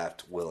think he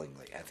left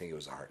willingly. I think it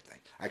was a heart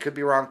thing. I could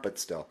be wrong, but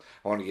still,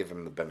 I want to give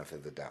him the benefit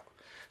of the doubt.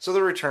 So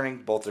they're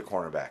returning both their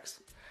cornerbacks.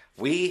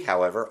 We,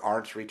 however,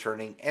 aren't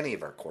returning any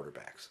of our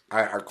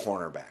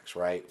cornerbacks,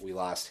 right? We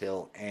lost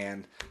Hill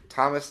and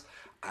Thomas.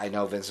 I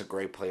know Vincent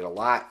Gray played a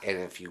lot, and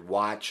if you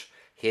watch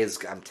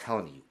I'm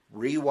telling you,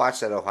 rewatch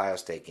that Ohio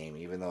State game,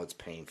 even though it's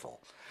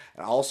painful,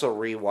 and also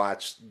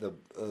rewatch the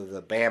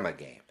Bama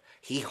game.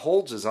 He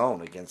holds his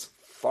own against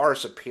far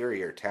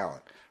superior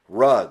talent.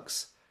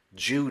 Ruggs,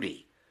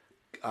 Judy.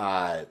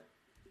 I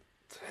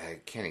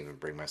can't even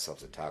bring myself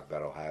to talk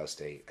about Ohio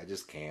State. I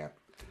just can't.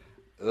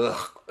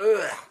 Ugh.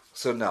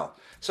 So no.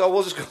 So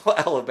we'll just go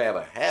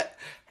Alabama.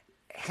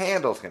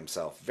 Handled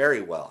himself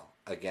very well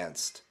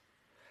against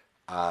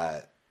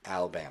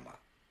Alabama.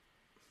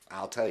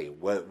 I'll tell you.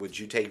 What would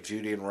you take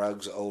Judy and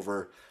Ruggs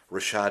over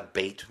Rashad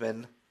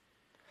Bateman,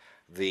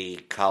 the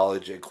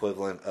college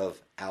equivalent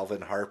of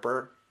Alvin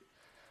Harper?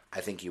 I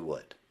think you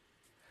would.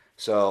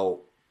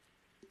 So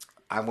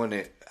I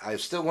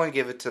still want to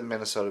give it to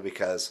Minnesota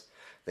because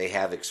they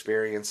have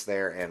experience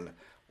there, and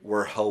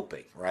we're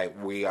hoping, right?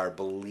 We are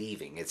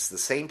believing. It's the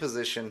same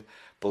position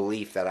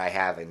belief that I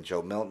have in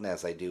Joe Milton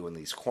as I do in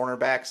these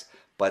cornerbacks,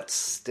 but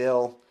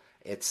still,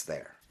 it's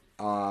there.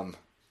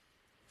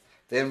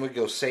 Then we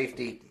go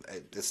safety.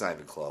 It's not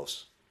even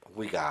close.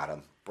 We got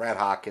him. Brad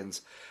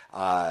Hawkins.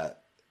 I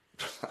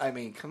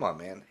mean, come on,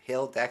 man.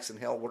 Daxton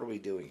Hill, what are we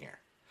doing here?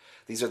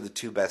 These are the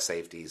two best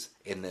safeties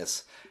in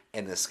this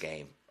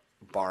game,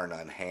 bar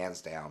none,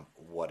 hands down,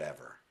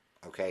 whatever.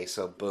 Okay,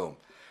 so boom.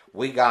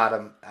 We got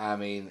him. I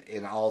mean,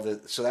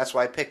 so that's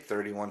why I picked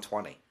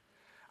 31-20.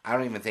 I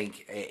don't even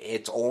think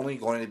it's only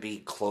going to be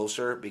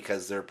closer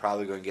because they're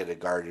probably going to get a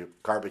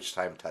garbage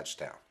time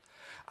touchdown.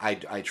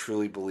 I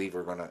truly believe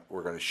we're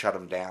gonna shut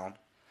them down.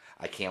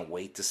 I can't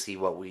wait to see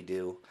what we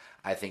do.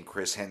 I think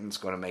Chris Hinton's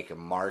going to make a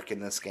mark in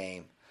this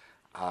game.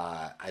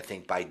 I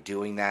think by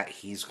doing that,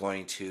 he's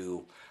going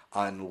to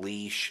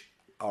unleash,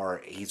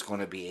 or he's going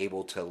to be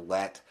able to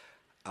let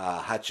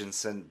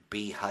Hutchinson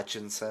be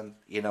Hutchinson,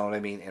 you know what I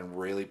mean, and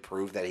really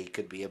prove that he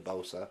could be a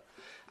Bosa.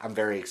 I'm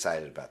very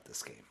excited about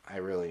this game. I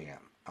really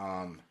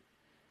am.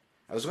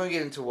 I was going to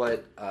get into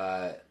what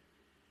I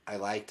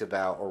liked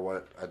about, or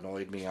what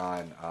annoyed me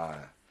on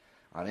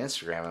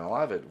Instagram, and a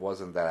lot of it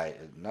wasn't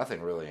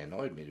nothing really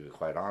annoyed me, to be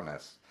quite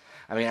honest.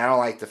 I mean, I don't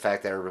like the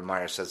fact that Urban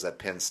Meyer says that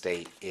Penn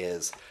State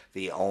is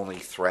the only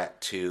threat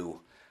to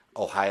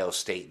Ohio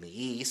State in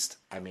the East.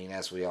 I mean,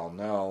 as we all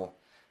know,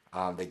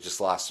 they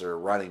just lost their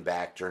running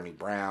back, Journey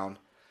Brown.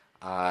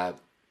 They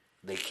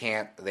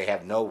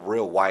have no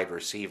real wide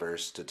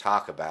receivers to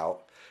talk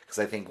about, because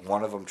I think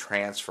one of them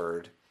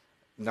transferred,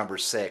 number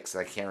 6,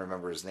 and I can't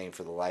remember his name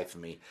for the life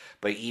of me,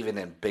 but even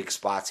in big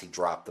spots, he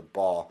dropped the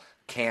ball.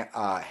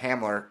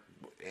 Hamler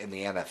in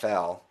the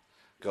NFL,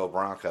 go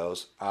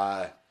Broncos,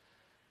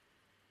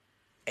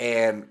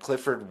 and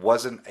Clifford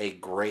wasn't a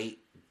great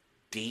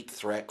deep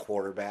threat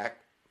quarterback,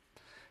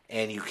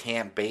 and you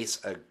can't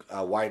base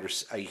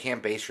you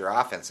can't base your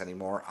offense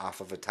anymore off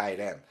of a tight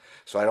end.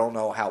 So I don't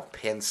know how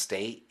Penn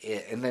State,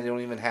 and they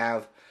don't even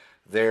have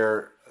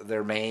their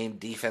main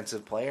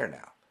defensive player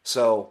now.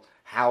 So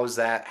how is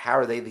that? How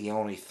are they the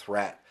only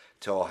threat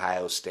to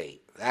Ohio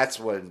State? That's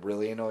what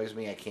really annoys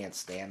me. I can't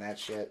stand that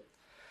shit.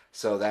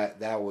 So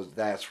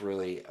that's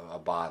really a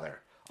bother.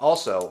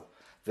 Also,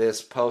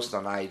 this post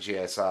on IG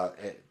I saw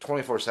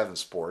 24/7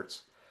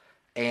 Sports,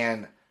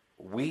 and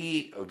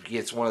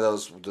it's one of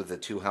those with the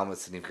two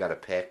helmets and you've got to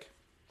pick.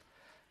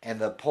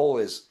 And the poll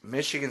is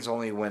Michigan's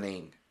only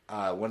winning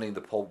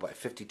the poll by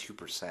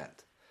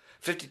 52%,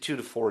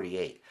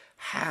 52-48.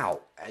 How?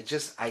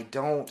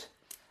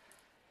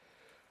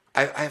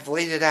 I've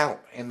laid it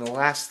out in the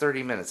last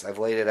 30 minutes. I've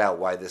laid it out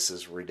why this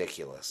is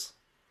ridiculous.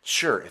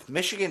 Sure, if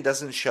Michigan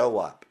doesn't show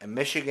up, and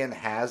Michigan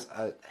has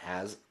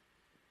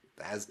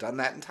done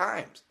that in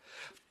times,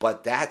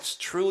 but that's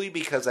truly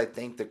because I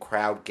think the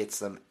crowd gets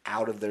them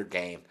out of their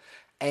game,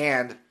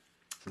 and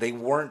they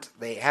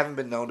haven't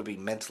been known to be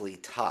mentally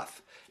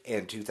tough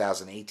in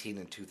 2018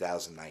 and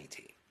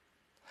 2019.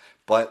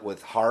 But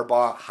with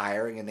Harbaugh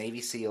hiring a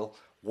Navy SEAL,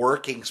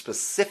 working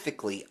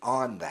specifically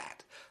on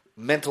that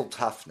mental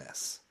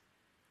toughness,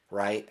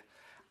 right?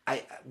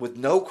 With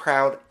no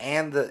crowd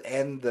and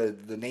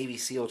the Navy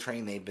SEAL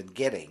training they've been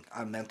getting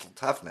on mental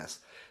toughness,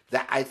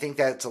 that I think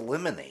that's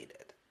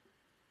eliminated,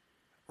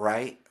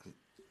 right?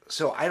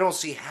 So I don't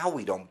see how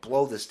we don't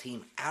blow this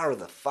team out of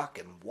the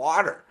fucking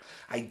water.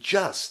 I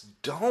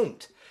just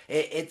don't.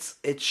 It's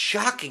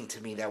shocking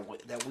to me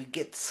that we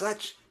get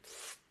such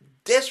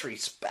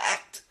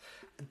disrespect.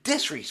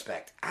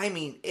 Disrespect. I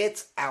mean,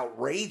 it's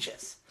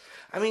outrageous.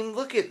 I mean,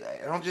 look at,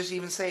 I'll just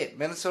even say it.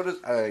 Minnesota,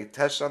 I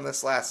touched on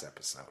this last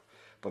episode,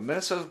 but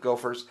Minnesota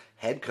Gophers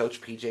head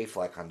coach PJ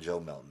Fleck on Joe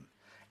Milton.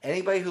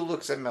 Anybody who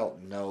looks at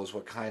Milton knows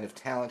what kind of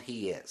talent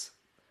he is.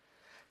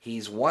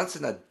 He's once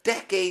in a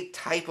decade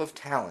type of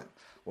talent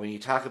when you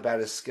talk about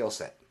his skill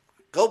set.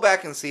 Go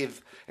back and see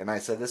if, and I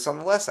said this on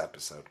the last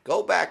episode,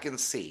 go back and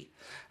see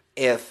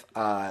if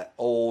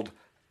old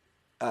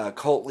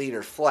Colt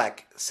leader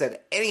Fleck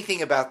said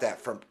anything about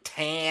that from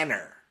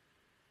Tanner.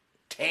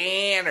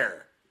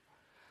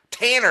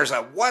 Tanner's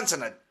a once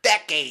in a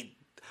decade.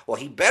 Well,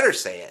 he better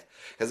say it,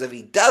 because if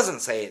he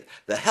doesn't say it,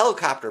 the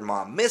helicopter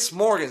mom, Miss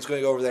Morgan's going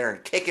to go over there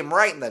and kick him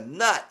right in the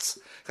nuts,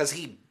 because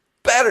he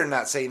better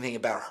not say anything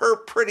about her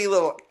pretty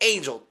little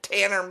angel,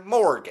 Tanner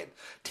Morgan.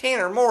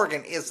 Tanner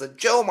Morgan is the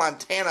Joe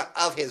Montana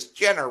of his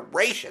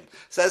generation,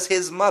 says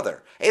his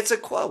mother. It's a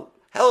quote.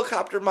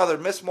 Helicopter mother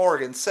Miss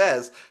Morgan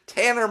says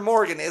Tanner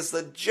Morgan is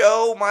the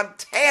Joe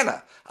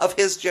Montana of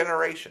his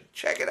generation.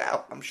 Check it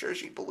out. I'm sure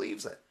she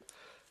believes it.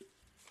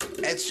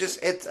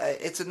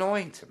 It's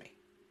annoying to me,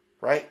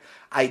 right?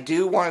 I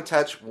do want to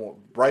touch,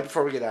 right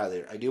before we get out of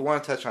there, I do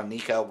want to touch on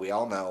Nico. We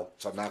all know,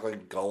 so I'm not going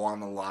to go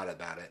on a lot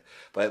about it,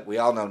 but we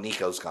all know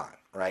Nico's gone,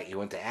 right? He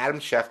went to Adam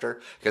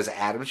Schefter because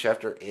Adam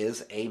Schefter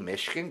is a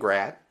Michigan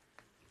grad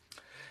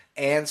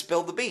and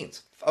spilled the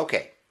beans.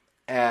 Okay,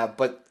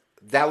 but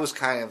that was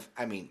kind of,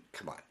 I mean,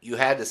 come on. You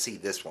had to see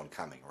this one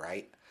coming,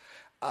 right?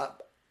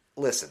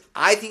 Listen,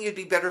 I think it'd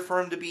be better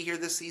for him to be here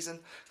this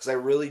season because I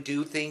really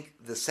do think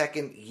the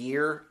second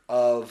year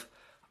of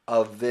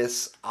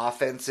this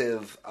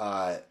offensive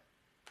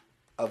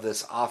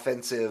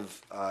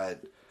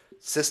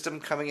system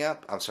coming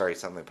up. I'm sorry,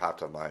 something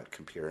popped on my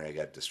computer and I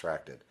got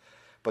distracted.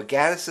 But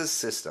Gaddis'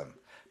 system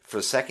for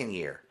the second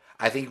year,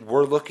 I think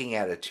we're looking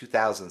at a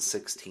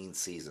 2016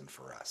 season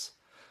for us,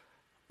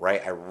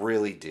 right? I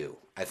really do.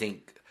 I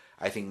think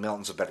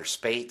Milton's a better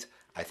spate.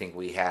 I think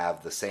we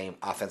have the same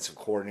offensive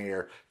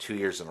coordinator 2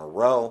 years in a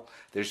row.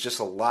 There's just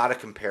a lot of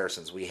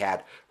comparisons. We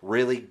had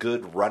really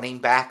good running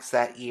backs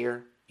that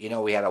year. You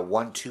know, we had a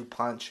 1-2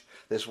 punch.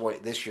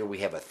 This year we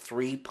have a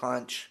 3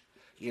 punch.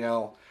 You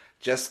know,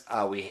 just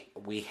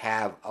we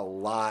have a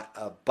lot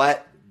of,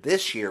 but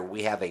this year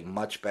we have a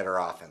much better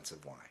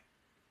offensive line,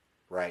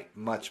 right?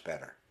 Much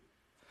better.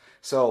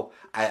 So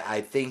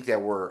I think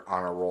that we're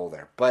on a roll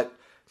there. But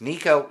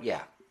Nico,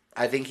 yeah.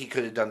 I think he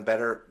could have done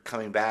better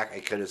coming back. I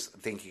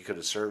think he could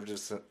have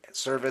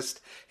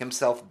serviced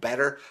himself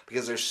better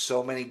because there's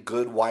so many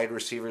good wide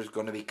receivers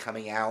going to be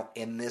coming out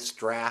in this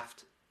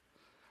draft,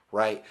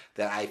 right?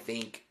 That I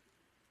think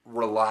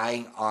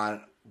relying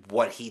on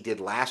what he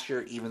did last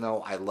year, even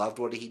though I loved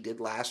what he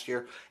did last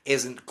year,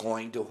 isn't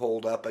going to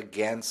hold up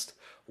against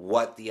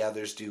what the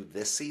others do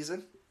this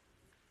season.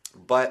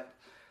 But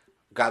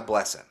God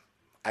bless him.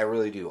 I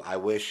really do. I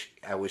wish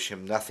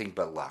him nothing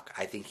but luck.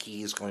 I think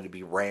he's going to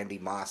be Randy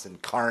Moss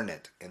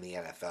incarnate in the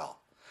NFL.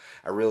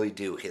 I really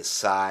do. His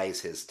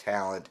size, his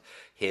talent,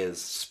 his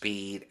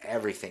speed,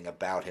 everything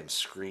about him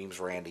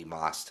screams Randy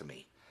Moss to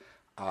me.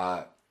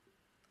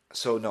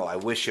 So no, I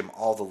wish him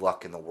all the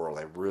luck in the world.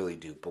 I really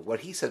do. But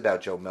what he said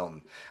about Joe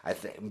Milton, I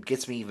think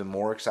gets me even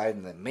more excited,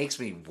 and it makes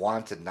me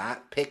want to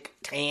not pick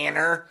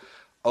Tanner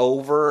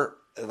over,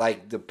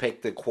 like, to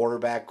pick the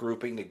quarterback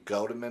grouping to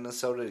go to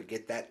Minnesota to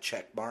get that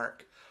check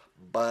mark.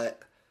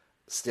 But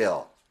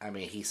still, I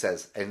mean, he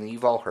says, and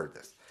you've all heard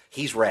this,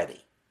 he's ready.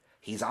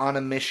 He's on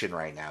a mission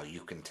right now, you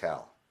can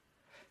tell.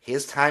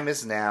 His time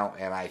is now,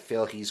 and I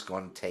feel he's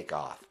going to take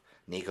off.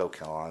 Nico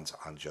Collins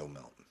on Joe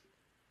Milton.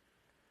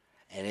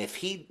 And if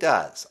he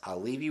does,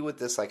 I'll leave you with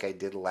this like I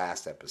did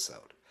last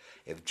episode.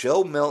 If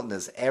Joe Milton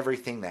is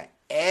everything that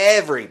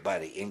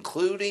everybody,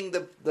 including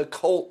the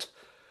Colt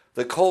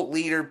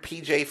leader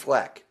PJ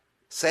Fleck,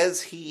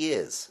 says he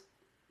is,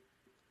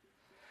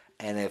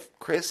 and if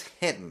Chris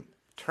Hinton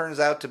turns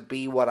out to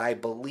be what I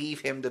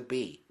believe him to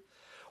be,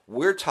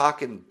 we're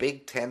talking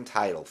Big Ten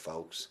title,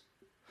 folks.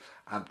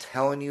 I'm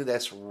telling you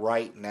this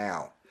right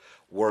now.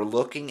 We're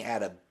looking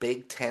at a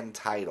Big Ten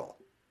title.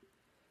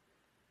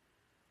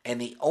 And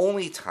the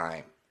only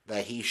time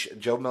that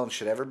Joe Milton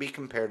should ever be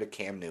compared to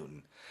Cam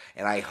Newton,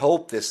 and I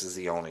hope this is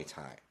the only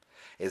time,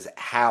 is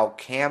how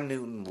Cam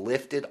Newton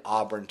lifted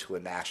Auburn to a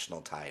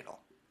national title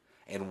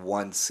in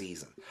one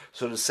season.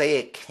 So to say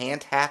it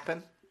can't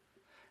happen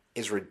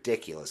is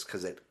ridiculous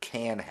because it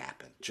can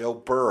happen. Joe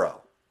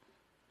Burrow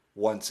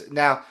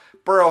now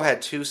Burrow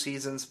had 2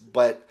 seasons,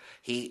 but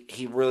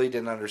he really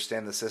didn't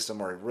understand the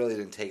system, or really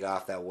didn't take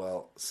off that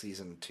well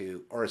season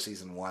 2 or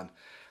season 1.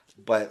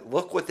 But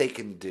look what they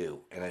can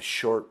do in a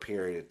short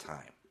period of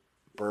time.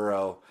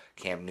 Burrow,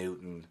 Cam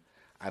Newton.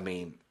 I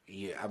mean,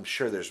 I'm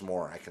sure there's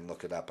more. I can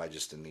look it up. I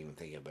just didn't even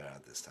think about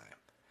it this time.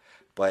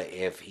 But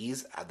if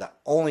he's the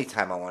only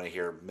time I want to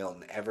hear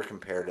Milton ever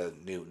compare to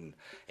Newton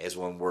is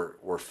when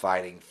we're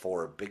fighting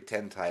for a Big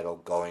Ten title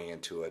going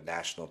into a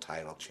national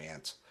title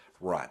chance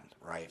run,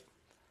 right?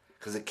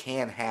 Because it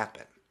can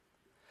happen.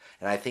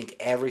 And I think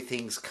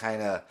everything's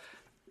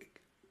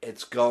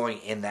it's going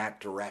in that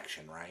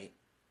direction, right?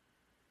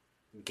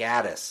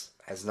 Gaddis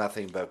has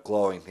nothing but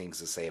glowing things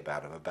to say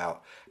about him,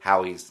 about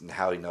how he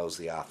knows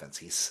the offense.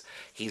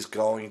 He's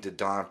going to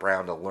Don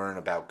Brown to learn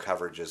about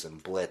coverages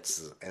and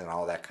blitz and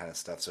all that kind of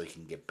stuff so he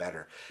can get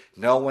better.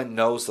 No one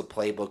knows the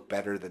playbook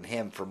better than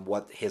him, from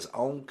what his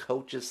own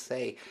coaches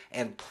say,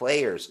 and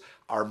players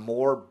are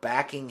more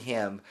backing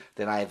him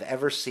than I've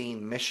ever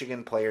seen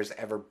Michigan players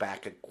ever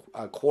back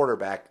a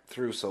quarterback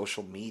through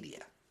social media.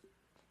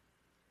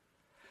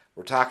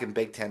 We're talking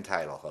Big Ten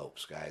title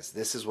hopes, guys.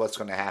 This is what's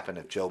going to happen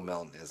if Joe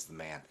Milton is the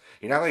man.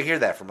 You're not going to hear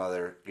that from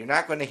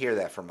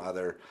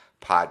other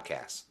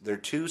podcasts. They're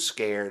too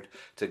scared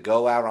to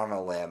go out on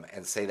a limb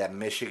and say that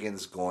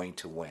Michigan's going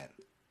to win.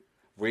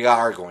 We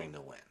are going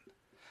to win.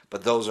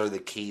 But those are the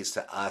keys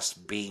to us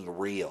being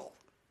real.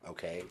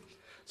 Okay?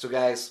 So,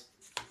 guys,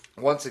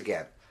 once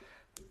again,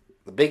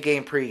 the Big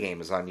Game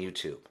Pregame is on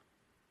YouTube.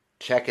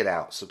 Check it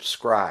out.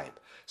 Subscribe.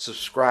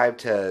 Subscribe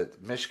to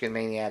Michigan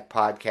Maniac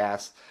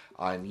Podcast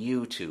on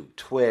YouTube,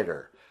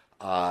 Twitter,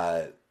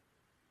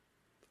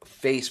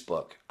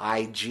 Facebook,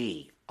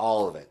 IG,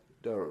 all of it.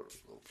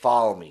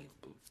 Follow me.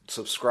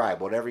 Subscribe.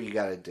 Whatever you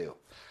got to do.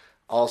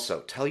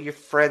 Also, tell your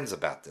friends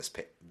about this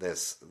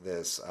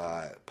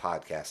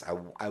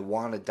podcast. I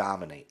want to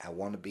dominate. I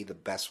want to be the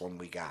best one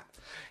we got.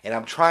 And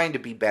I'm trying to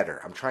be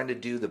better. I'm trying to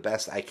do the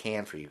best I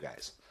can for you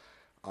guys.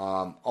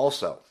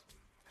 Also,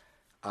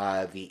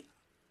 the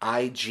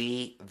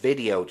IG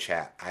video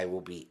chat I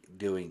will be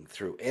doing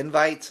through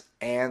invites,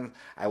 and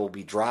I will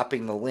be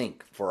dropping the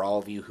link for all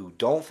of you who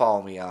don't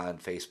follow me on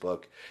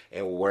Facebook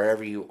and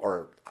wherever you,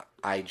 or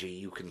IG,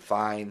 you can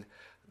find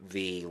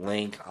the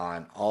link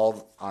on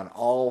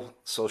all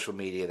social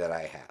media that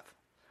I have,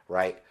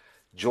 right?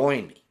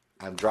 Join me.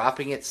 I'm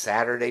dropping it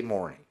Saturday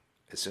morning.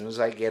 As soon as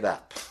I get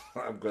up,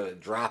 I'm going to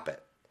drop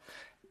it.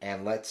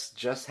 And let's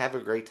just have a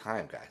great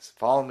time, guys.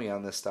 Follow me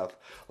on this stuff.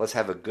 Let's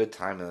have a good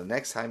time. And the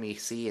next time you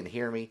see and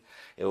hear me,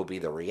 it will be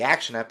the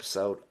reaction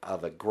episode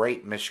of a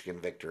great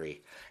Michigan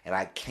victory. And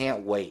I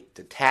can't wait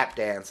to tap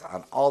dance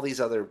on all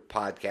these other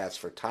podcasts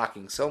for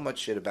talking so much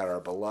shit about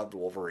our beloved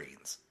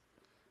Wolverines.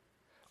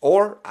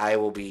 Or I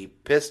will be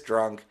pissed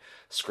drunk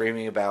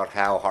screaming about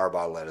how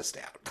Harbaugh let us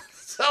down.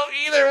 So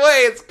either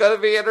way, it's going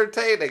to be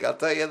entertaining, I'll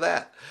tell you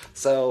that.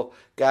 So,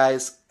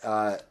 guys,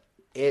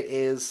 it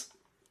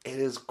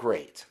is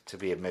great to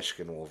be a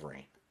Michigan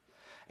Wolverine.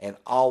 And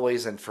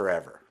always and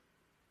forever,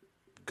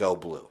 go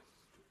blue.